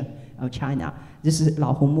Asia or China. This is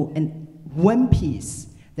Lao Hong Mu, and one piece,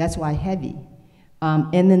 that's why heavy.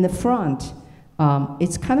 And in the front,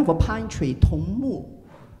 it's kind of a pine tree, Tong Mu,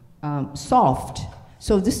 soft.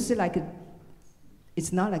 So this is like,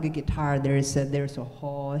 it's not like a guitar, there's a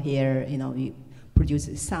hole here, you know, it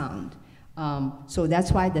produces sound. So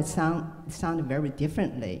that's why the sound very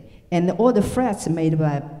differently. And all the frets made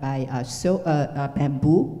by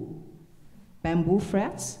bamboo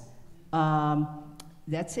frets.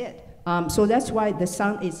 That's it. So that's why the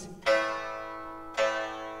sound is,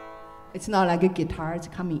 it's not like a guitar, it's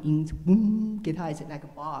coming in, boom. Guitar is like a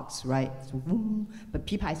box, right? So boom. But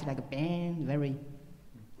pipa is like a band, very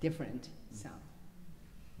different sound.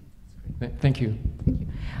 Thank you.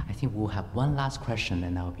 I think we'll have one last question,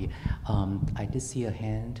 and I'll be. I did see a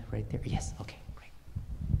hand right there. Yes. Okay. Great.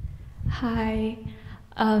 Hi.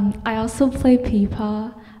 I also play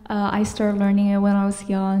pipa. I started learning it when I was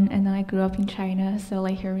young, and then I grew up in China. So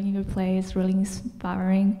like hearing you play is really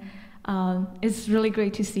inspiring. It's really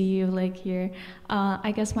great to see you like here.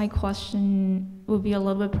 I guess my question would be a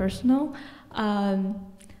little bit personal.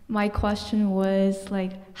 My question was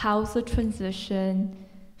like, how's the transition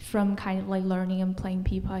from kind of like learning and playing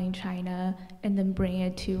pipa in China and then bring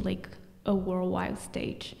it to like a worldwide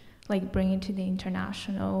stage, like bring it to the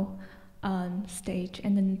international stage?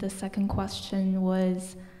 And then the second question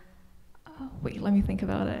was, wait, let me think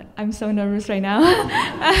about it. I'm so nervous right now.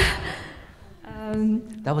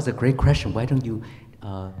 That was a great question. Why don't you?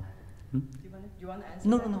 You want to answer?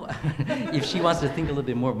 No. If she wants to think a little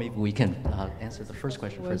bit more, maybe we can answer the first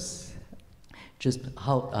question first. Just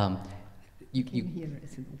how.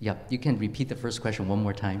 You can repeat the first question one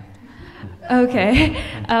more time. Okay.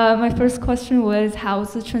 My first question was,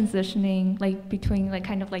 how's the transitioning like between like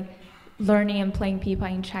kind of like learning and playing pipa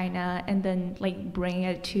in China and then like bringing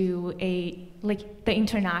it to the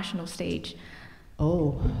international stage?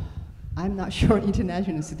 Oh, I'm not sure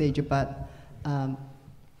international stage, but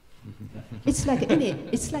it's like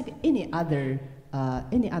any other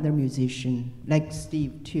musician, like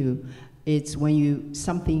Steve too. It's when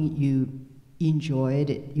something you enjoyed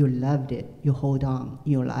it, you loved it, you hold on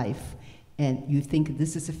in your life, and you think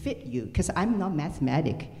this is a fit you. Because I'm not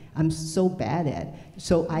mathematic, I'm so bad at it.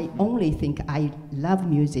 So I only think I love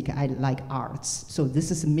music, I like arts, so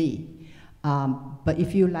this is me. But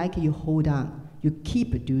if you like it, you hold on, you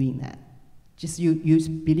keep doing that. Just you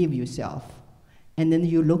believe yourself. And then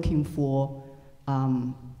you're looking for,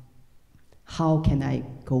 how can I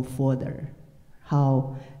go further?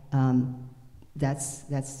 How, that's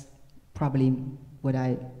probably what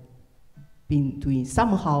I've been doing.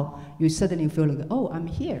 Somehow you suddenly feel like, oh, I'm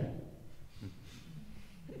here.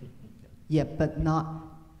 Yeah, but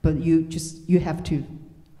you have to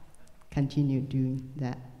continue doing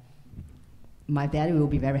that. My dad will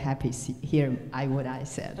be very happy to hear what I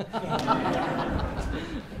said.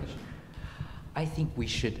 I think we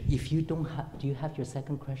should, if you don't have, do you have your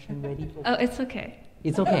second question ready? Oh, it's okay.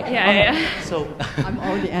 It's okay? Yeah. So I'm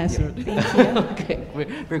already answered. Thank you. Okay,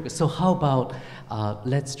 very good. So how about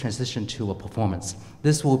let's transition to a performance.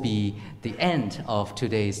 This will be the end of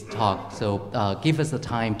today's talk, so give us the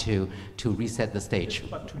time to reset the stage.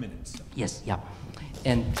 About 2 minutes. Yes, yeah.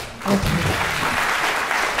 And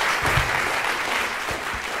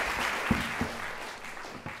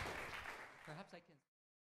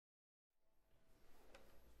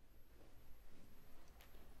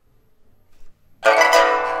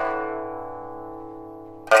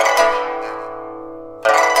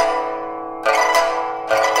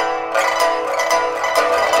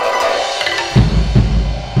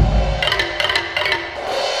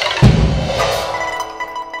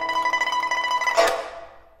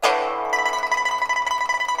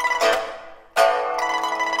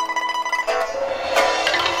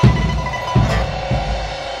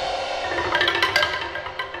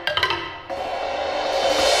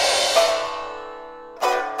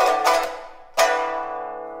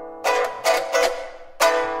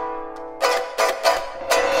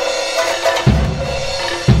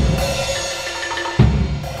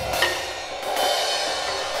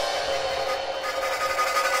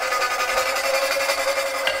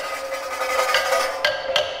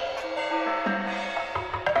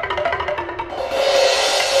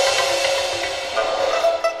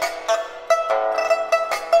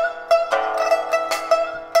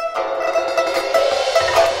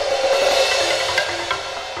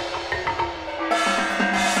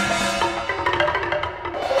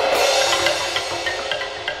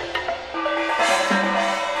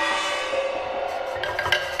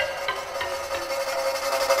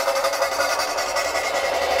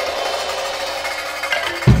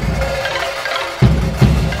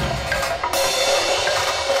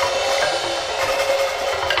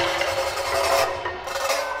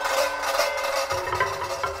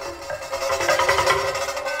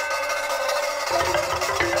Thank you.